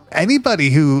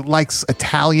anybody who likes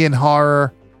Italian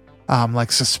horror, like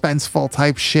suspenseful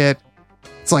type shit.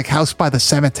 It's like House by the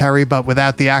Cemetery, but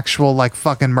without the actual like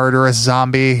fucking murderous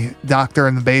zombie doctor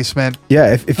in the basement.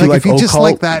 Yeah, if you Like, like if you just occult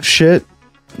like that- shit,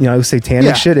 you know, satanic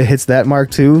Yeah. shit, it hits that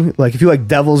mark too. Like if you like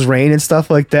Devil's Reign and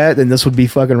stuff like that, then this would be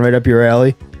fucking right up your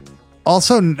alley.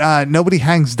 Also, nobody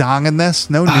hangs dong in this.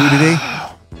 No nudity.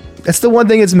 That's the one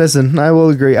thing it's missing. I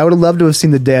will agree. I would have loved to have seen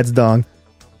the dad's dong.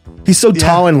 He's so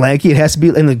tall and lanky. It has to be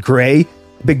in the gray,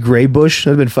 big gray bush.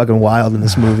 That'd have been fucking wild in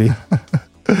this movie.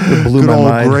 It blew Good my old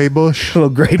mind. gray bush. A little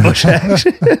gray bush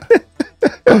action.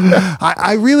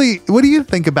 I really, what do you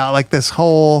think about like this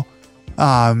whole,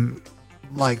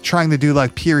 like trying to do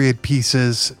like period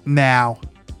pieces now?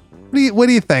 What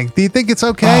do you think? Do you think it's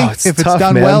okay Oh, it's if it's tough,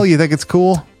 done man. well? You think it's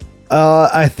cool?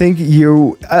 I think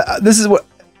this is what,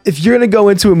 if you're going to go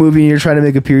into a movie and you're trying to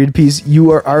make a period piece,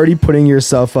 you are already putting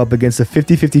yourself up against a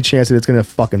 50-50 chance that it's going to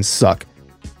fucking suck.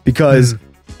 Because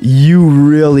you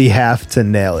really have to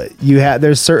nail it.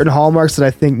 There's certain hallmarks that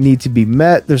I think need to be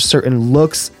met. There's certain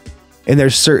looks and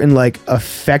there's certain like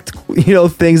effect,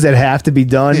 things that have to be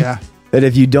done. Yeah. That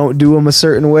if you don't do them a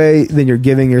certain way, then you're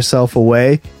giving yourself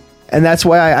away. And that's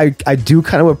why I do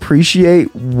kind of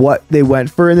appreciate what they went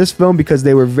for in this film, because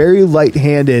they were very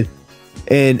light-handed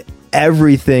in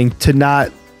everything to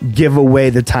not give away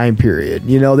the time period.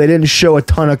 They didn't show a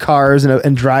ton of cars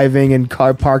and driving and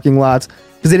car parking lots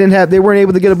because they weren't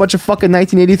able to get a bunch of fucking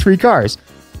 1983 cars.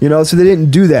 So they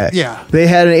didn't do that. Yeah. They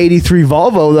had an 83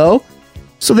 Volvo though.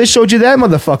 So they showed you that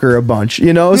motherfucker a bunch,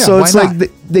 so it's like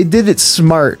they did it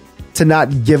smart to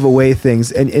not give away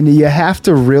things. And you have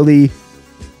to really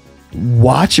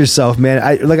watch yourself,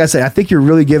 man. Like I said, I think you're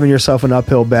really giving yourself an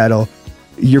uphill battle.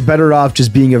 You're better off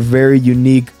just being a very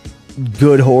unique,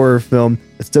 good horror film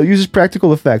that still uses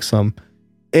practical effects some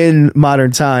in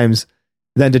modern times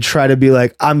than to try to be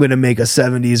like, I'm going to make a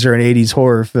 70s or an 80s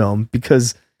horror film,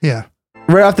 because yeah,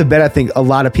 right off the bat, I think a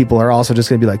lot of people are also just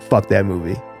going to be like, fuck that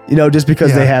movie, just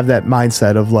because they have that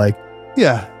mindset of like,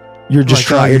 you're just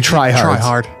try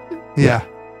hard. Yeah.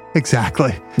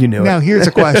 Exactly. You knew now, it. here's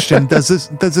a question. Does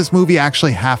this movie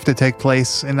actually have to take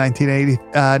place in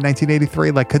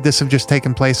 1983? Like, could this have just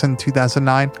taken place in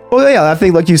 2009? Well, yeah, I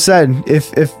think like you said,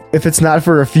 if it's not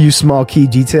for a few small key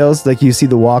details, like you see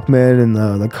the Walkman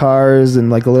and the cars and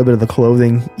like a little bit of the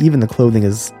clothing, even the clothing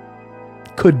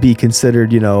could be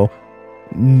considered,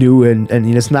 new and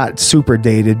it's not super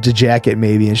dated, the jacket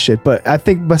maybe and shit. But I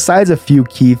think besides a few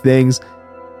key things,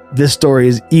 this story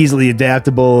is easily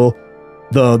adaptable.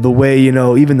 The way,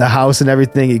 even the house and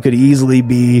everything, it could easily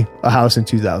be a house in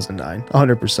 2009.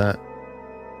 100%.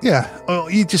 Yeah. Well,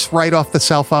 you just write off the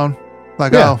cell phone.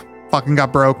 Like, fucking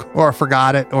got broke or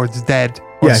forgot it or it's dead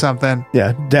or something.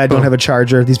 Yeah. Dad don't have a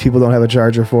charger. These people don't have a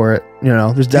charger for it.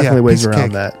 There's definitely ways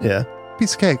around that. Yeah.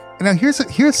 Piece of cake. Now,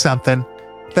 here's something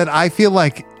that I feel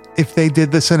like if they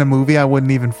did this in a movie, I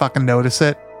wouldn't even fucking notice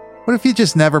it. What if you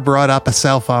just never brought up a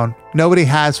cell phone? Nobody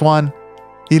has one.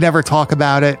 You never talk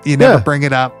about it. You never bring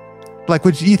it up. Like,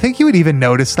 would you think you would even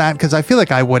notice that? Because I feel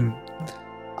like I wouldn't.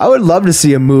 I would love to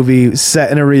see a movie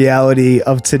set in a reality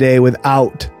of today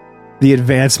without the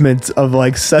advancement of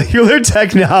like cellular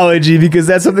technology, because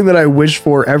that's something that I wish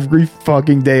for every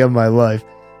fucking day of my life.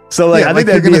 So like, I think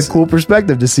that'd be a cool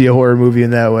perspective to see a horror movie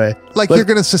in that way. Like you're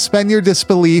going to suspend your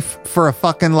disbelief for a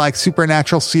fucking like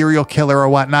supernatural serial killer or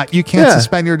whatnot. You can't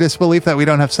suspend your disbelief that we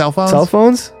don't have cell phones. Cell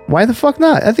phones? Why the fuck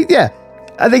not? I think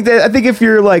if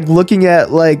you're like looking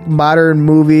at like modern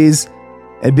movies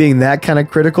and being that kind of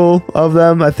critical of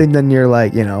them, I think then you're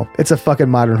like, it's a fucking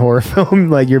modern horror film.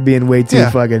 Like you're being way too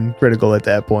fucking critical at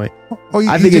that point.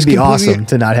 I think it'd be awesome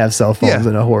to not have cell phones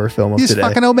in a horror film of today. Just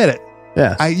fucking omit it.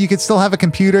 Yeah. You could still have a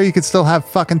computer. You could still have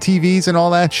fucking TVs and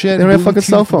all that shit. They don't have fucking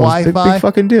cell phones. Wi-Fi. Big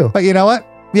fucking deal. But you know what?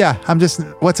 Yeah,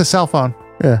 what's a cell phone?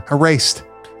 Yeah. Erased.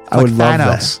 I would love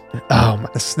Thanos. that. Oh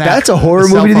my! Snap, that's a horror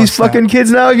movie to these fucking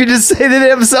kids now. If you just say they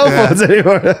didn't have cell phones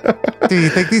anymore. Do you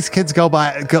think these kids go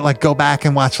back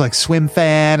and watch like Swim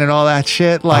Fan and all that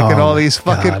shit, and all these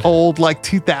fucking old like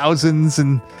 2000s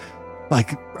and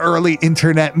like early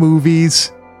internet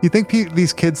movies? You think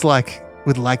these kids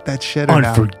would like that shit? Or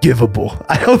Unforgivable. No?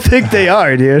 I don't think they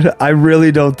are, dude. I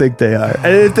really don't think they are.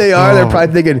 And if they are, they're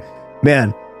probably thinking,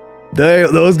 man,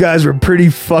 those guys were pretty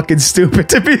fucking stupid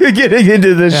to be getting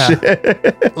into this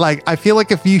shit. Like, I feel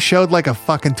like if you showed like a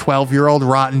fucking 12-year-old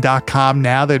Rotten.com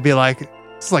now, they'd be like,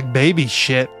 it's like baby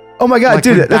shit. Oh my God,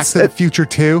 dude. Back to the Future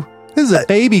 2. This is a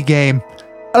baby game.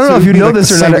 I don't know if you know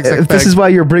this or not. If this is why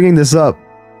you're bringing this up.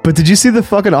 But did you see the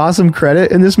fucking awesome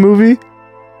credit in this movie?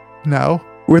 No.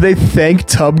 Where they thank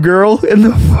Tub Girl in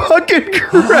the fucking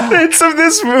credits of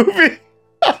this movie.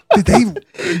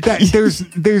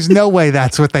 There's no way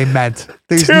that's what they meant.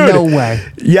 There's no way.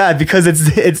 Yeah, because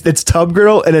it's Tub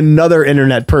Girl and another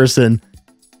internet person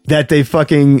that they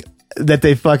fucking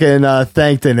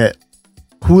thanked in it.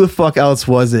 Who the fuck else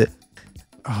was it?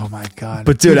 Oh my God.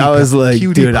 But dude, I was like,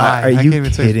 dude, are you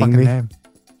kidding me? Name.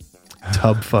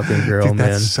 Tub fucking girl, dude, man.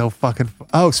 That's so fucking.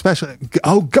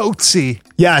 Goatsy.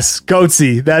 Yes,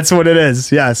 Goatsy. That's what it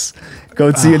is. Yes,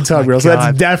 Goatsy and Tub Girl. So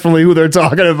that's definitely who they're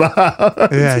talking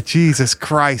about. Yeah, Jesus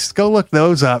Christ. Go look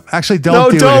those up. Actually, don't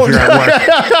do it if you're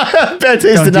at work. Bad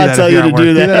Taste did not tell you to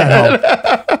do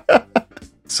that.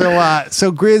 So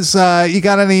Grizz, you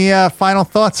got any final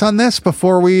thoughts on this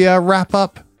before we wrap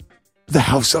up The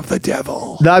House of the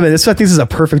Devil? No, I mean, I think this is a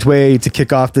perfect way to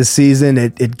kick off this season.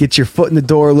 It gets your foot in the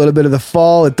door a little bit of the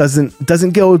fall. It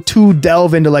doesn't go too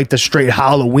delve into like the straight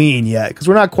Halloween yet, because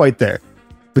we're not quite there.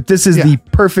 but this is the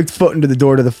perfect foot into the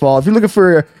door to the fall. If you're looking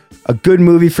for a good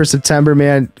movie for September,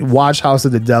 man, watch House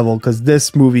of the Devil, because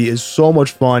this movie is so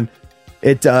much fun.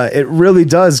 It really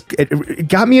does. It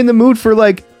got me in the mood for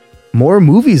like more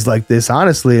movies like this.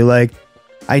 Honestly, like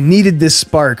I needed this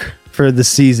spark for the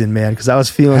season, man, because I was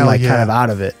feeling kind of out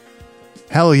of it.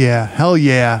 Hell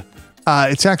yeah.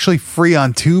 It's actually free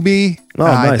on Tubi.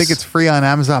 Nice. I think it's free on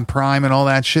Amazon Prime and all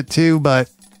that shit too,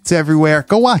 but it's everywhere.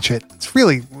 Go watch it. It's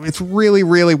really,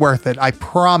 really worth it. I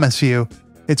promise you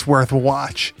it's worth a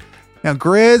watch. Now,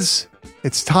 Grizz,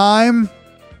 it's time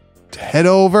to head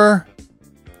over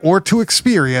or to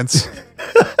experience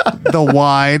the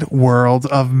wide world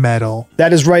of metal.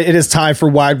 That is right. It is time for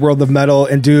Wide World of Metal.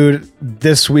 And dude,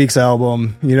 this week's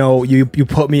album, you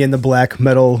put me in the black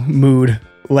metal mood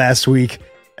last week.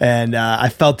 And I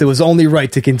felt it was only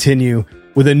right to continue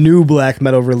with a new black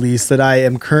metal release that I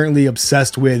am currently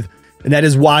obsessed with. And that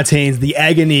is Wattain's The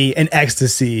Agony and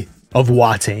Ecstasy of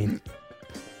Wattain.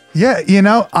 Yeah,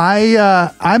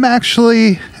 I'm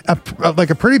actually a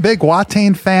pretty big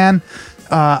Wattain fan.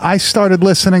 I started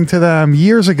listening to them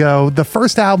years ago. The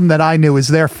first album that I knew is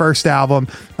their first album,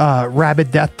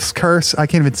 Rabid Death's Curse. I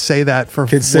can't even say that for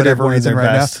whatever reason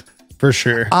right now. For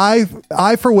sure. I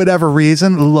for whatever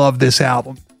reason love this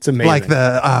album. It's amazing. Like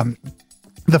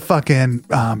the fucking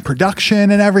production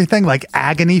and everything, like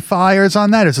Agony Fires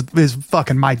on that is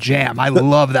fucking my jam. I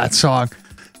love that song.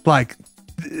 Like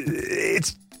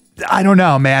it's, I don't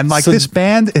know, man. Like this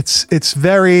band, it's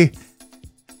very,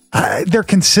 they're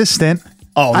consistent.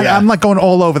 Oh, yeah. I'm like going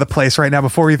all over the place right now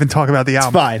before we even talk about the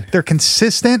album. It's fine. They're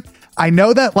consistent. I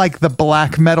know that like the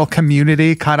black metal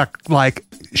community kind of like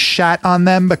shat on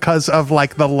them because of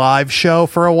like the live show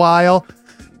for a while,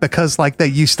 because like they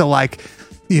used to like,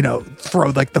 throw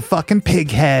like the fucking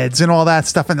pig heads and all that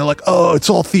stuff. And they're like, oh, it's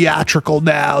all theatrical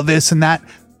now, this and that.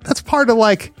 That's part of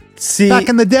like, back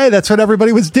in the day, that's what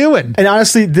everybody was doing. And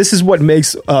honestly, this is what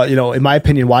makes, in my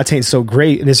opinion, Wattain so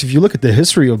great. And if you look at the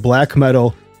history of black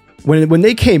metal, when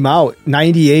they came out,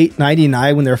 98,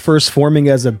 99, when they're first forming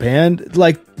as a band,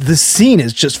 like the scene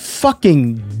is just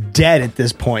fucking dead at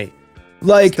this point.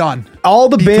 Like done. All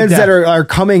the bands that are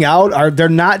coming out they're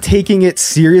not taking it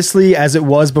seriously as it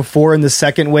was before in the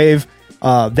second wave.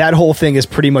 That whole thing is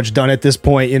pretty much done at this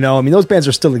point. Those bands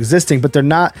are still existing, but they're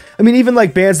not. I mean, even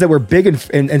like bands that were big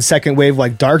in second wave,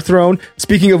 like Dark Throne.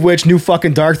 Speaking of which, new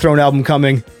fucking Dark Throne album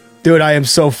coming. Dude, I am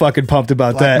so fucking pumped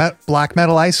about that. Black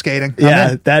metal ice skating.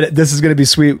 This is going to be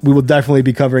sweet. We will definitely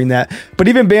be covering that. But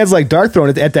even bands like Dark Throne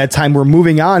at that time were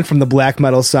moving on from the black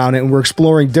metal sound and were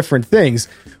exploring different things.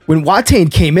 When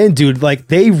Wattain came in, dude, like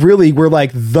they really were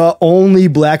like the only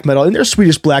black metal, and they're a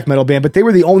Swedish black metal band, but they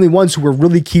were the only ones who were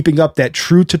really keeping up that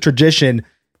true to tradition,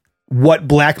 what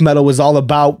black metal was all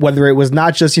about, whether it was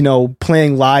not just,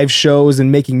 playing live shows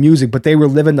and making music, but they were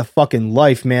living the fucking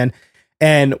life, man.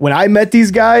 And when I met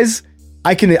these guys,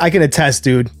 I can attest,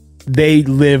 dude, they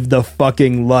lived the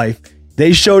fucking life.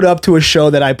 They showed up to a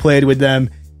show that I played with them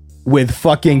with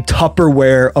fucking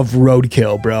Tupperware of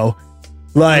roadkill, bro.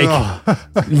 Like,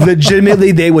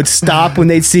 legitimately, they would stop when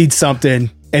they'd see something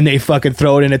and they fucking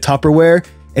throw it in a Tupperware,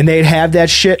 and they'd have that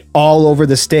shit all over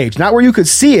the stage. Not where you could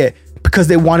see it, because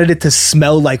they wanted it to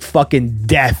smell like fucking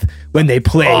death when they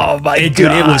played. Oh my God.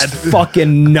 Dude, it was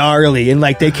fucking gnarly. And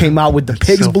like, they came out with the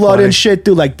pig's blood and shit,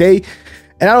 dude. Like, and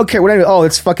I don't care what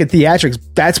it's fucking theatrics.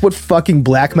 That's what fucking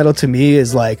black metal to me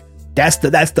is like. That's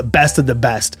the best of the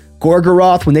best.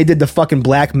 Gorgoroth, when they did the fucking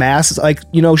Black Mass,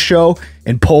 show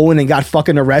in Poland and got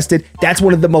fucking arrested, that's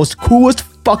one of the most coolest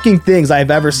fucking things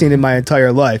I've ever seen in my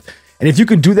entire life. And if you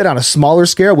can do that on a smaller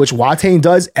scale, which Wattain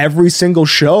does every single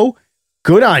show,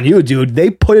 good on you, dude. They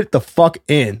put it the fuck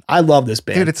in. I love this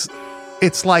band. Dude,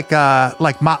 it's like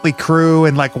Motley Crue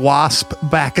and like Wasp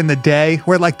back in the day,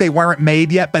 where like they weren't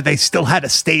made yet, but they still had a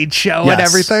stage show and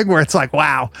everything, where it's like,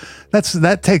 wow,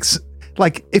 that takes,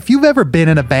 like, if you've ever been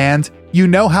in a band, you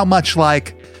know how much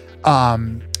like,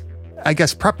 I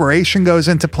guess preparation goes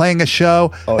into playing a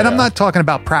show. I'm not talking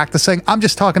about practicing. I'm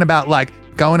just talking about like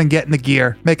going and getting the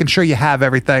gear, making sure you have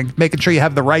everything, making sure you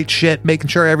have the right shit, making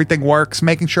sure everything works,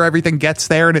 making sure everything gets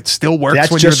there and it still works.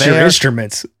 That's when just you're there. Your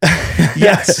instruments.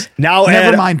 Yes. Now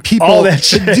never mind people. All that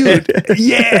shit. Dude.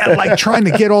 Yeah. Like trying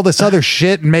to get all this other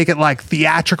shit and make it like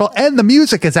theatrical, and the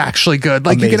music is actually good.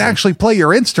 Like Amazing. You can actually play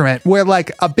your instrument, where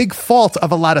like a big fault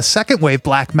of a lot of second wave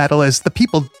black metal is the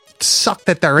people sucked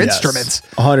at their instruments.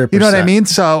 100%. You know what I mean?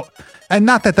 So, and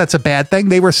not that that's a bad thing.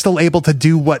 They were still able to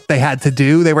do what they had to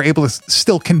do. They were able to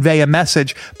still convey a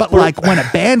message. But like when a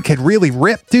band could really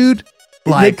rip, dude,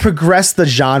 like they progress the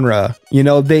genre.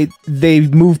 They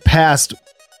move past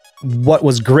what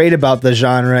was great about the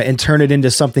genre and turn it into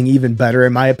something even better,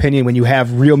 in my opinion, when you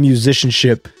have real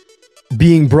musicianship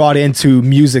being brought into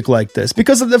music like this.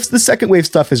 Because of the second wave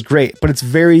stuff is great, but it's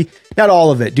very, not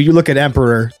all of it. Do you look at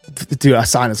Emperor? Dude,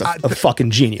 Hassan is a fucking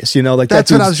genius, you know? Like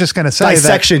that's what I was just going to say.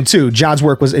 Dissection too. John's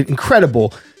work was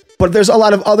incredible, but there's a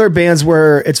lot of other bands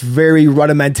where it's very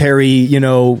rudimentary, you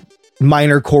know,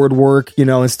 minor chord work, you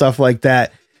know, and stuff like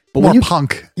that. But more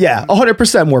punk. Yeah,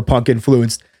 100% more punk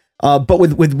influenced. But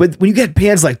with when you get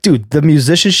bands like, dude, the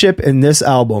musicianship in this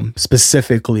album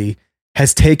specifically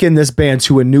has taken this band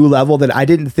to a new level that I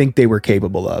didn't think they were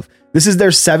capable of. This is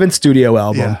their 7th studio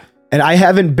album, and I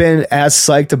haven't been as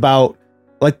psyched about,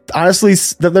 like, honestly,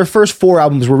 their first 4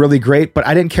 albums were really great, but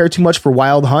I didn't care too much for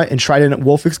Wild Hunt and Trident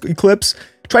Wolf Eclipse.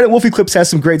 Trident Wolf Eclipse has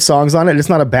some great songs on it. It's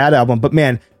not a bad album, but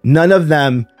man, none of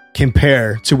them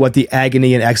compare to what the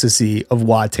agony and ecstasy of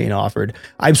Watain offered.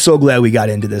 I'm so glad we got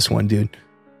into this one, dude.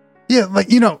 Yeah,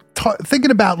 like, you know,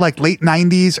 thinking about like late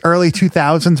 90s, early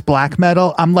 2000s black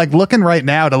metal, I'm like looking right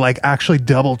now to like actually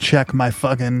double check my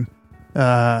fucking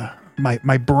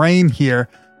my brain here.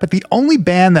 But the only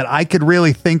band that I could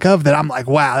really think of that I'm like,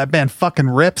 wow, that band fucking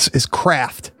rips is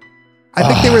Kraft. I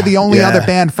think they were the only other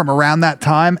band from around that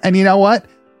time. And you know what?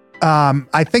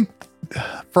 I think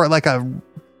for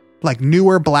like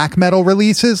newer black metal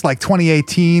releases, like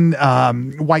 2018,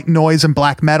 White Noise and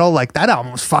Black Metal, like that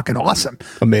album was fucking awesome.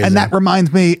 Amazing. And that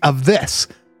reminds me of this,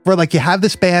 where like you have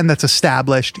this band that's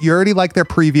established, you already like their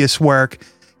previous work,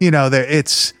 you know,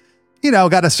 it's, you know,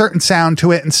 got a certain sound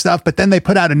to it and stuff, but then they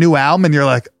put out a new album and you're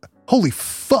like, holy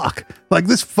fuck, like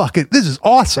this is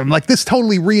awesome. Like this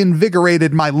totally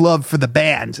reinvigorated my love for the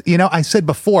band. You know, I said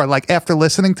before, like after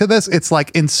listening to this, it's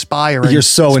like inspiring. You're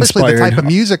so especially inspired. the type of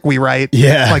music we write.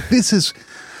 Yeah. Like this is,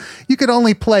 you could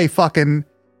only play fucking,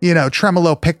 you know,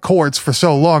 tremolo pick chords for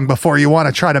so long before you want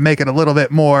to try to make it a little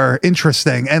bit more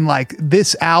interesting. And like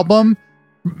this album,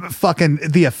 fucking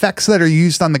the effects that are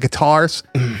used on the guitars,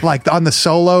 like on the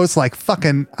solos, like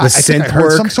fucking, I think I heard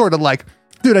work. some sort of like,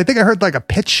 dude, I think I heard like a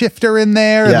pitch shifter in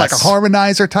there and like a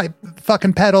harmonizer type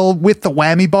fucking pedal with the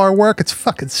whammy bar work. It's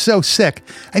fucking so sick.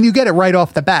 And you get it right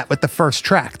off the bat with the first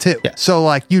track too. Yeah. So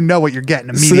like, you know what you're getting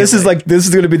immediately. So this is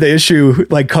going to be the issue,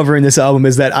 like covering this album,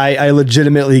 is that I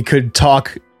legitimately could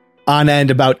talk on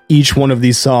end about each one of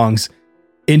these songs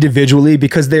individually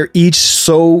because they're each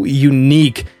so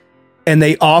unique. And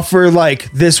they offer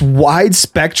like this wide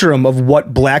spectrum of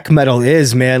what black metal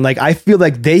is, man. Like I feel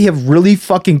like they have really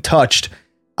fucking touched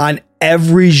on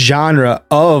every genre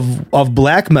of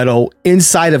black metal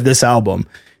inside of this album.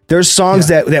 There's songs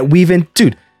that weave in,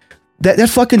 dude, that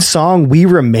fucking song We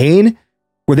Remain,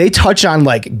 where they touch on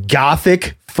like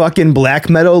gothic fucking black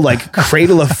metal, like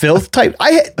Cradle of Filth type.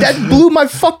 That blew my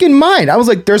fucking mind. I was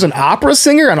like, there's an opera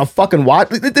singer on a fucking what?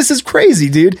 This is crazy,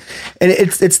 dude. And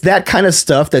it's that kind of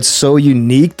stuff that's so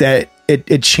unique that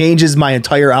it changes my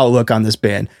entire outlook on this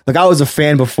band. Like I was a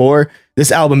fan before.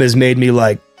 This album has made me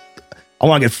like, I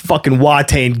want to get fucking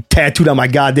Watain tattooed on my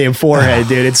goddamn forehead,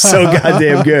 dude. It's so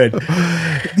goddamn good.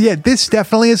 Yeah, this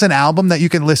definitely is an album that you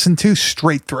can listen to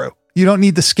straight through. You don't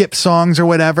need to skip songs or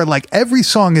whatever. Like every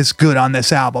song is good on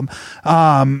this album.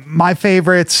 My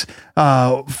favorites,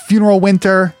 Funeral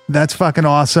Winter, that's fucking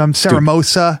awesome.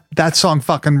 Ceramosa, that song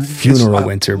fucking Funeral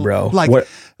Winter, bro.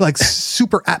 Like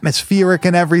super atmospheric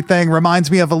and everything. Reminds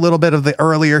me of a little bit of the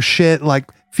earlier shit. Like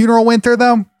Funeral Winter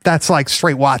though, that's like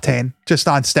straight Watain, just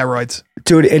on steroids.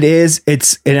 Dude, it is.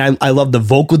 And I love the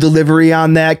vocal delivery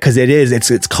on that because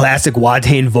it's classic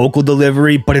Watain vocal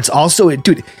delivery, but it's also, it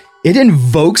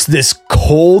invokes this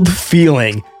cold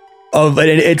feeling of, and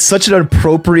it's such an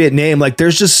appropriate name. Like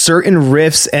there's just certain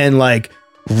riffs and like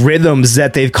rhythms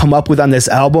that they've come up with on this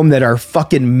album that are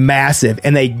fucking massive.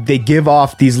 And they give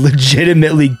off these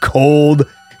legitimately cold,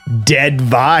 dead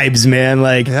vibes, man.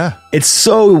 Like it's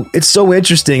so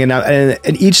interesting.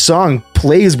 And each song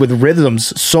plays with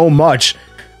rhythms so much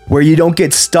where you don't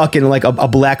get stuck in like a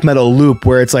black metal loop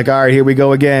where it's like, all right, here we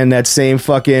go again. That same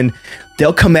fucking,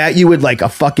 they'll come at you with like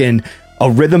a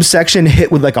rhythm section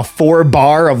hit with like a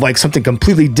 4-bar of like something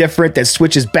completely different that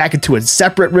switches back into a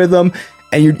separate rhythm.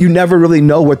 And you never really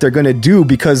know what they're going to do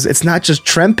because it's not just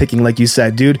trem picking, like you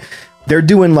said, dude. They're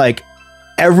doing like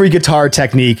every guitar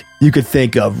technique you could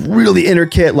think of, really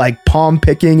intricate, like palm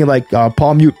picking and like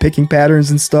palm mute picking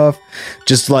patterns and stuff.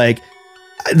 Just like,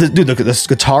 dude, look at the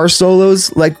guitar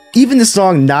solos. Like even the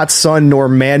song Not Son Nor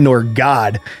Man Nor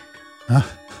God,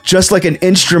 just like an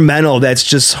instrumental that's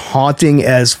just haunting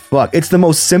as fuck. It's the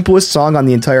most simplest song on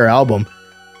the entire album,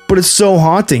 but it's so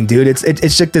haunting, dude.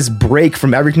 It's like this break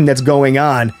from everything that's going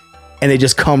on, and they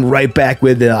just come right back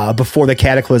with Before the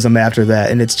Cataclysm after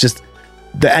that, and it's just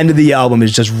the end of the album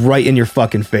is just right in your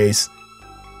fucking face.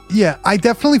 Yeah, I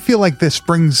definitely feel like this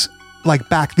brings like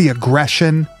back the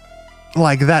aggression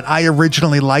like that I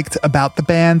originally liked about the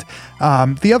band.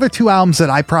 The other two albums that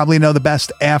I probably know the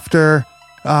best after,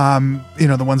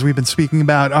 the ones we've been speaking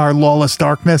about are Lawless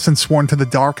Darkness and Sworn to the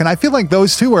Dark. And I feel like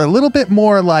those two are a little bit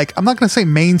more like, I'm not going to say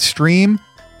mainstream,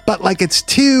 but like it's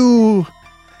too,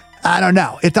 I don't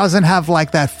know. It doesn't have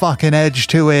like that fucking edge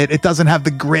to it. It doesn't have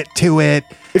the grit to it.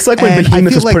 It's like when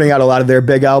Behemoth was putting out a lot of their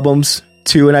big albums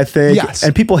too. And I think,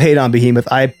 and people hate on Behemoth.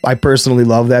 I personally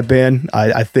love that band.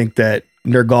 I think that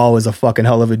Nergal is a fucking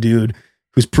hell of a dude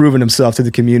who's proven himself to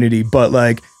the community, but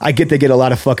like I get they get a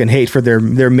lot of fucking hate for their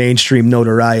mainstream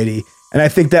notoriety, and I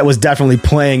think that was definitely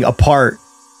playing a part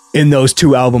in those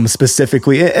two albums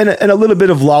specifically, and a little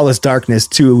bit of Lawless Darkness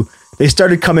too. They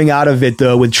started coming out of it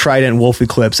though with Trident and Wolf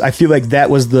Eclipse. I feel like that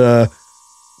was the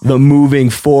moving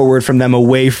forward from them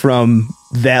away from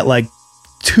that like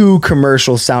too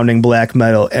commercial sounding black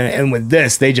metal, and with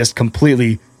this they just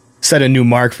completely set a new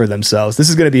mark for themselves. This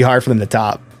is going to be hard for them to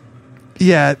top.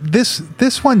 Yeah, this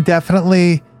one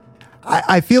definitely,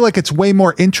 I feel like it's way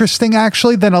more interesting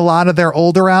actually than a lot of their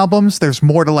older albums. There's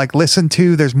more to like listen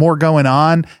to. There's more going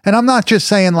on. And I'm not just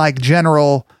saying like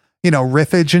general,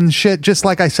 riffage and shit. Just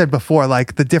like I said before,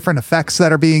 like the different effects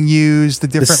that are being used, the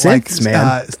different synths,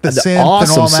 man. The synth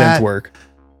awesome and all that. Synth work.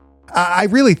 I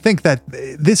really think that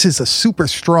this is a super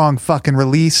strong fucking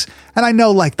release. And I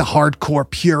know like the hardcore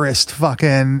purist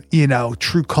fucking,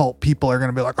 true cult people are going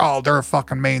to be like, oh, they're a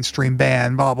fucking mainstream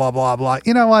band, blah, blah, blah, blah.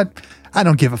 You know what? I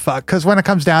don't give a fuck. Because when it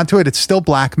comes down to it, it's still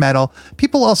black metal.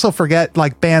 People also forget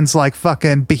like bands like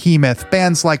fucking Behemoth,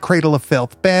 bands like Cradle of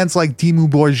Filth, bands like Dimmu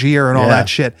Borgir and all that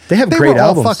shit. They have great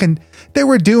albums. They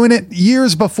were doing it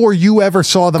years before you ever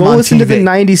saw them on TV. Go listen to the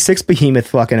 96 Behemoth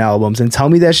fucking albums and tell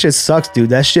me that shit sucks,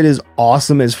 dude. That shit is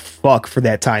awesome as fuck for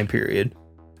that time period.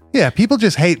 Yeah, people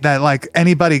just hate that like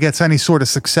anybody gets any sort of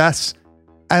success.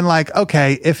 And like,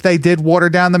 okay, if they did water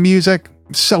down the music,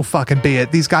 so fucking be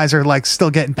it. These guys are like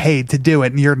still getting paid to do it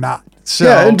and you're not. So,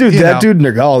 yeah, and dude, that dude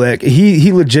Nergal,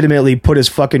 he legitimately put his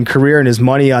fucking career and his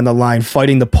money on the line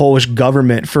fighting the Polish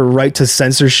government for right to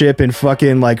censorship and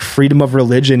fucking like freedom of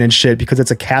religion and shit because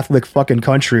it's a Catholic fucking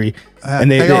country.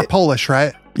 And they are Polish,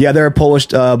 right? Yeah, they're a Polish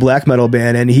black metal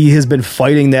band, and he has been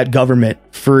fighting that government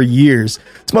for years.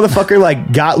 This motherfucker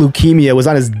like got leukemia, was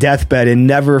on his deathbed, and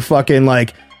never fucking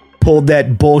like pulled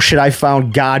that bullshit I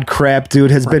found God crap, dude.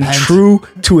 Has been true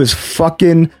to his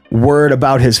fucking word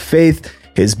about his faith,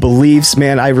 his beliefs,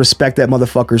 man. I respect that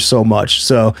motherfucker so much.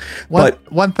 So,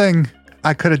 one thing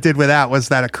I could have did without was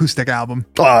that acoustic album.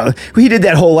 He did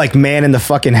that whole like man in the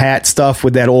fucking hat stuff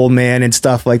with that old man and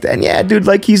stuff like that. And yeah, dude,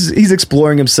 like he's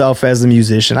exploring himself as a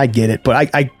musician. I get it, but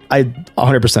I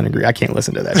 100% agree. I can't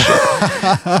listen to that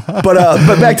shit.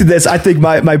 But back to this, I think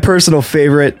my personal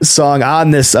favorite song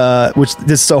on this, which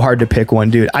this is so hard to pick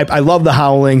one, dude. I love The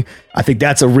Howling. I think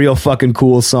that's a real fucking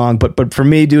cool song. But for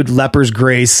me, dude, Leper's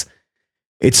Grace.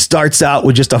 It starts out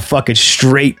with just a fucking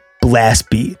straight blast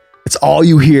beat. It's all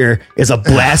you hear is a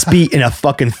blast beat in a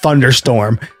fucking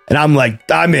thunderstorm. And I'm like,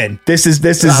 I'm in. This is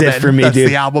it for me, That's dude.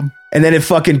 the album. And then it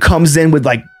fucking comes in with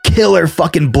like killer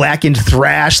fucking blackened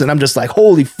thrash. And I'm just like,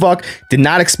 holy fuck, did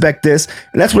not expect this.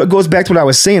 And that's what goes back to what I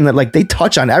was saying, that like they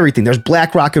touch on everything. There's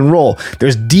black rock and roll.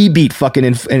 There's D-beat fucking,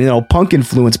 and punk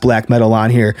influence black metal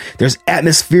on here. There's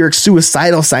atmospheric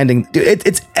suicidal sounding. Dude,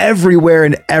 it's everywhere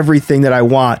and everything that I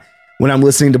want when I'm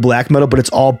listening to black metal, but it's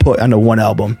all put onto one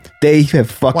album. They have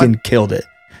fucking killed it.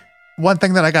 One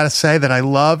thing that I got to say that I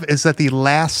love is that the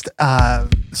last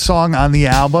song on the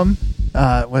album,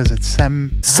 what is it?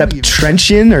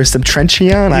 Septentrion or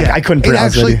Septentrion? I couldn't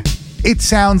pronounce it. It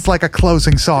sounds like a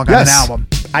closing song on an album.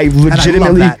 I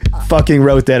legitimately fucking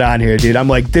wrote that on here, dude. I'm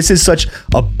like, this is such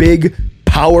a big,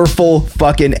 powerful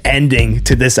fucking ending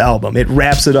to this album. It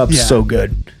wraps it up so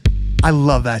good. I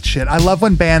love that shit. I love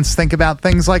when bands think about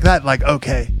things like that. Like,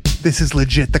 okay, this is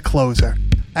legit the closer.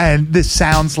 And this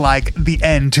sounds like the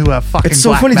end to a fucking it's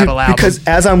so black funny, metal dude, album. because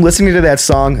as I'm listening to that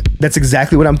song, that's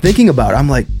exactly what I'm thinking about. I'm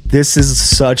like, this is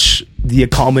such the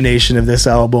culmination of this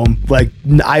album. Like,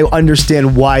 I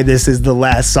understand why this is the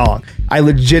last song. I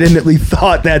legitimately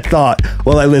thought that thought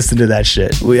while I listened to that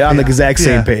shit. We're on the exact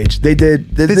same page. They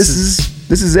did. This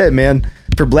is it, man.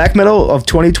 For black metal of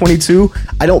 2022,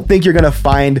 I don't think you're gonna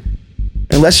find,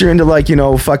 unless you're into like,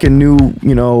 fucking new,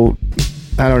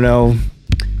 I don't know,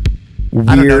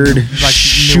 weird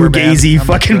shoegazy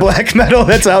fucking black metal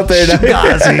that's out there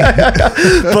now.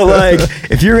 But like,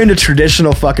 if you're into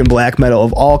traditional fucking black metal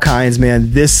of all kinds,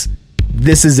 man, this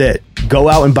is it. Go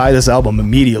out and buy this album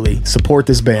immediately. Support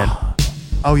this band.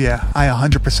 Oh yeah, I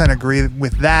 100% agree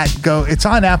with that. Go. It's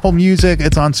on Apple Music.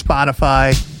 It's on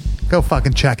Spotify. Go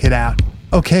fucking check it out.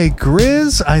 Okay,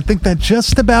 Grizz, I think that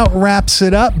just about wraps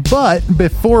it up. But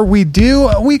before we do,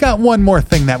 we got one more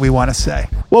thing that we want to say.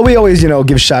 Well, we always,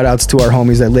 give shout outs to our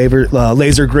homies at Laser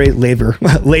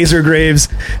Graves.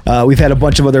 We've had a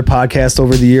bunch of other podcasts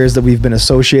over the years that we've been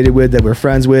associated with, that we're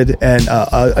friends with, and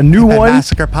a new one.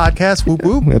 Massacre Podcast. Whoop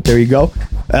whoop. Yep, there you go.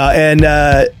 And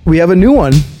we have a new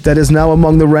one that is now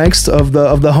among the ranks of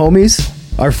the homies.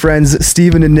 Our friends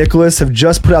Steven and Nicholas have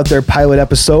just put out their pilot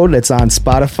episode. It's on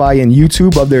Spotify and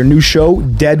YouTube of their new show,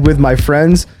 Dead with My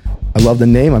Friends. I love the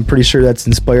name. I'm pretty sure that's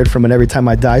inspired from an Every Time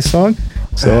I Die song.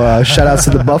 So shout outs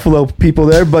to the Buffalo people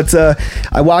there. But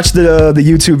I watched the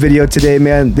YouTube video today,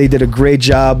 man. They did a great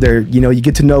job. You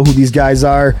get to know who these guys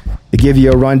are. They give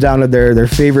you a rundown of their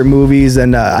favorite movies.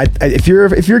 And if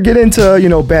you're getting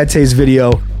into Bad Taste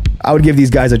Video, I would give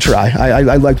these guys a try.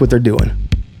 I liked what they're doing.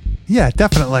 Yeah,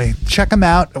 definitely. Check them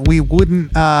out. We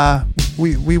wouldn't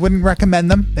we wouldn't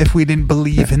recommend them if we didn't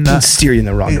believe in the steer you in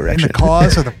the wrong direction, in the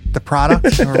cause or the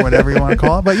product or whatever you want to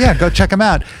call it. But yeah, go check them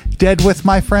out. Dead with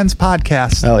My Friends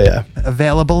podcast. Oh yeah,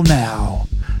 available now.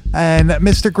 And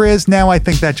Mr. Grizz, now I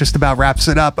think that just about wraps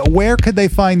it up. Where could they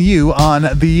find you on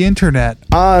the internet?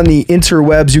 On the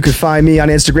interwebs, you could find me on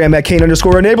Instagram at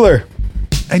Kane_enabler.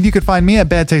 And you can find me at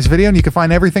Bad Taste Video, and you can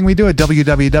find everything we do at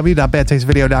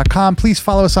www.badtastevideo.com. Please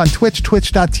follow us on Twitch,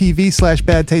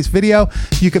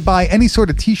 twitch.tv/badtastevideo. You could buy any sort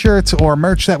of t-shirts or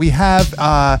merch that we have.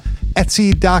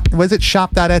 Etsy. Was it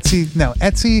shop.etsy? No,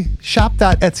 Etsy.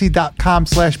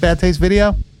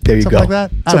 Shop.etsy.com/badtastevideo. There you Something go. like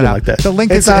that. Something like that. The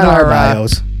link it's is on in our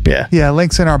bios. Yeah,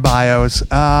 links in our bios.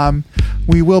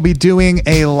 We will be doing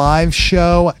a live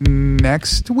show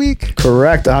next week.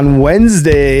 Correct, on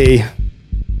Wednesday.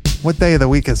 What day of the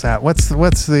week is that? What's the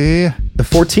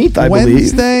 14th, I believe.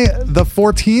 Wednesday, the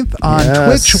 14th on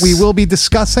Twitch. We will be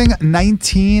discussing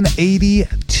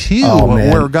 1982. Oh,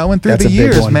 man. We're going through That's the a big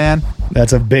years, one. man.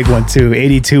 That's a big one too.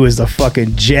 82 is the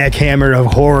fucking jackhammer of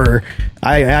horror.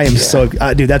 I am so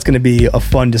dude. That's going to be a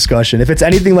fun discussion. If it's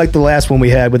anything like the last one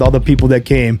we had with all the people that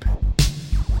came,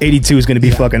 82 is going to be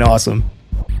fucking awesome.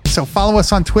 So follow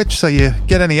us on Twitch so you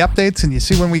get any updates and you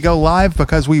see when we go live,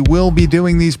 because we will be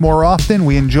doing these more often.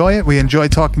 We enjoy it. We enjoy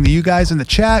talking to you guys in the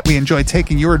chat. We enjoy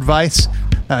taking your advice,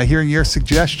 hearing your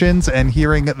suggestions, and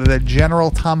hearing the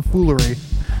general tomfoolery.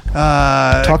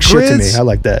 Talk shit to me. I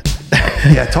like that.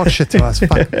 Yeah, talk shit to us.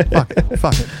 Fuck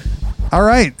it. All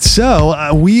right,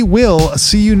 so we will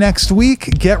see you next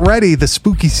week. Get ready. The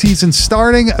spooky season's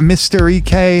starting. Mr.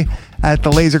 EK at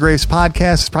the Laser Graves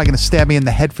podcast is probably going to stab me in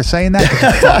the head for saying that,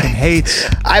 because he fucking hates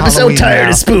I was so tired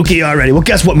of spooky already. Well,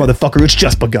 guess what, motherfucker? It's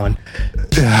just begun.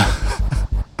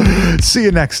 See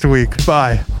you next week.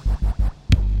 Bye.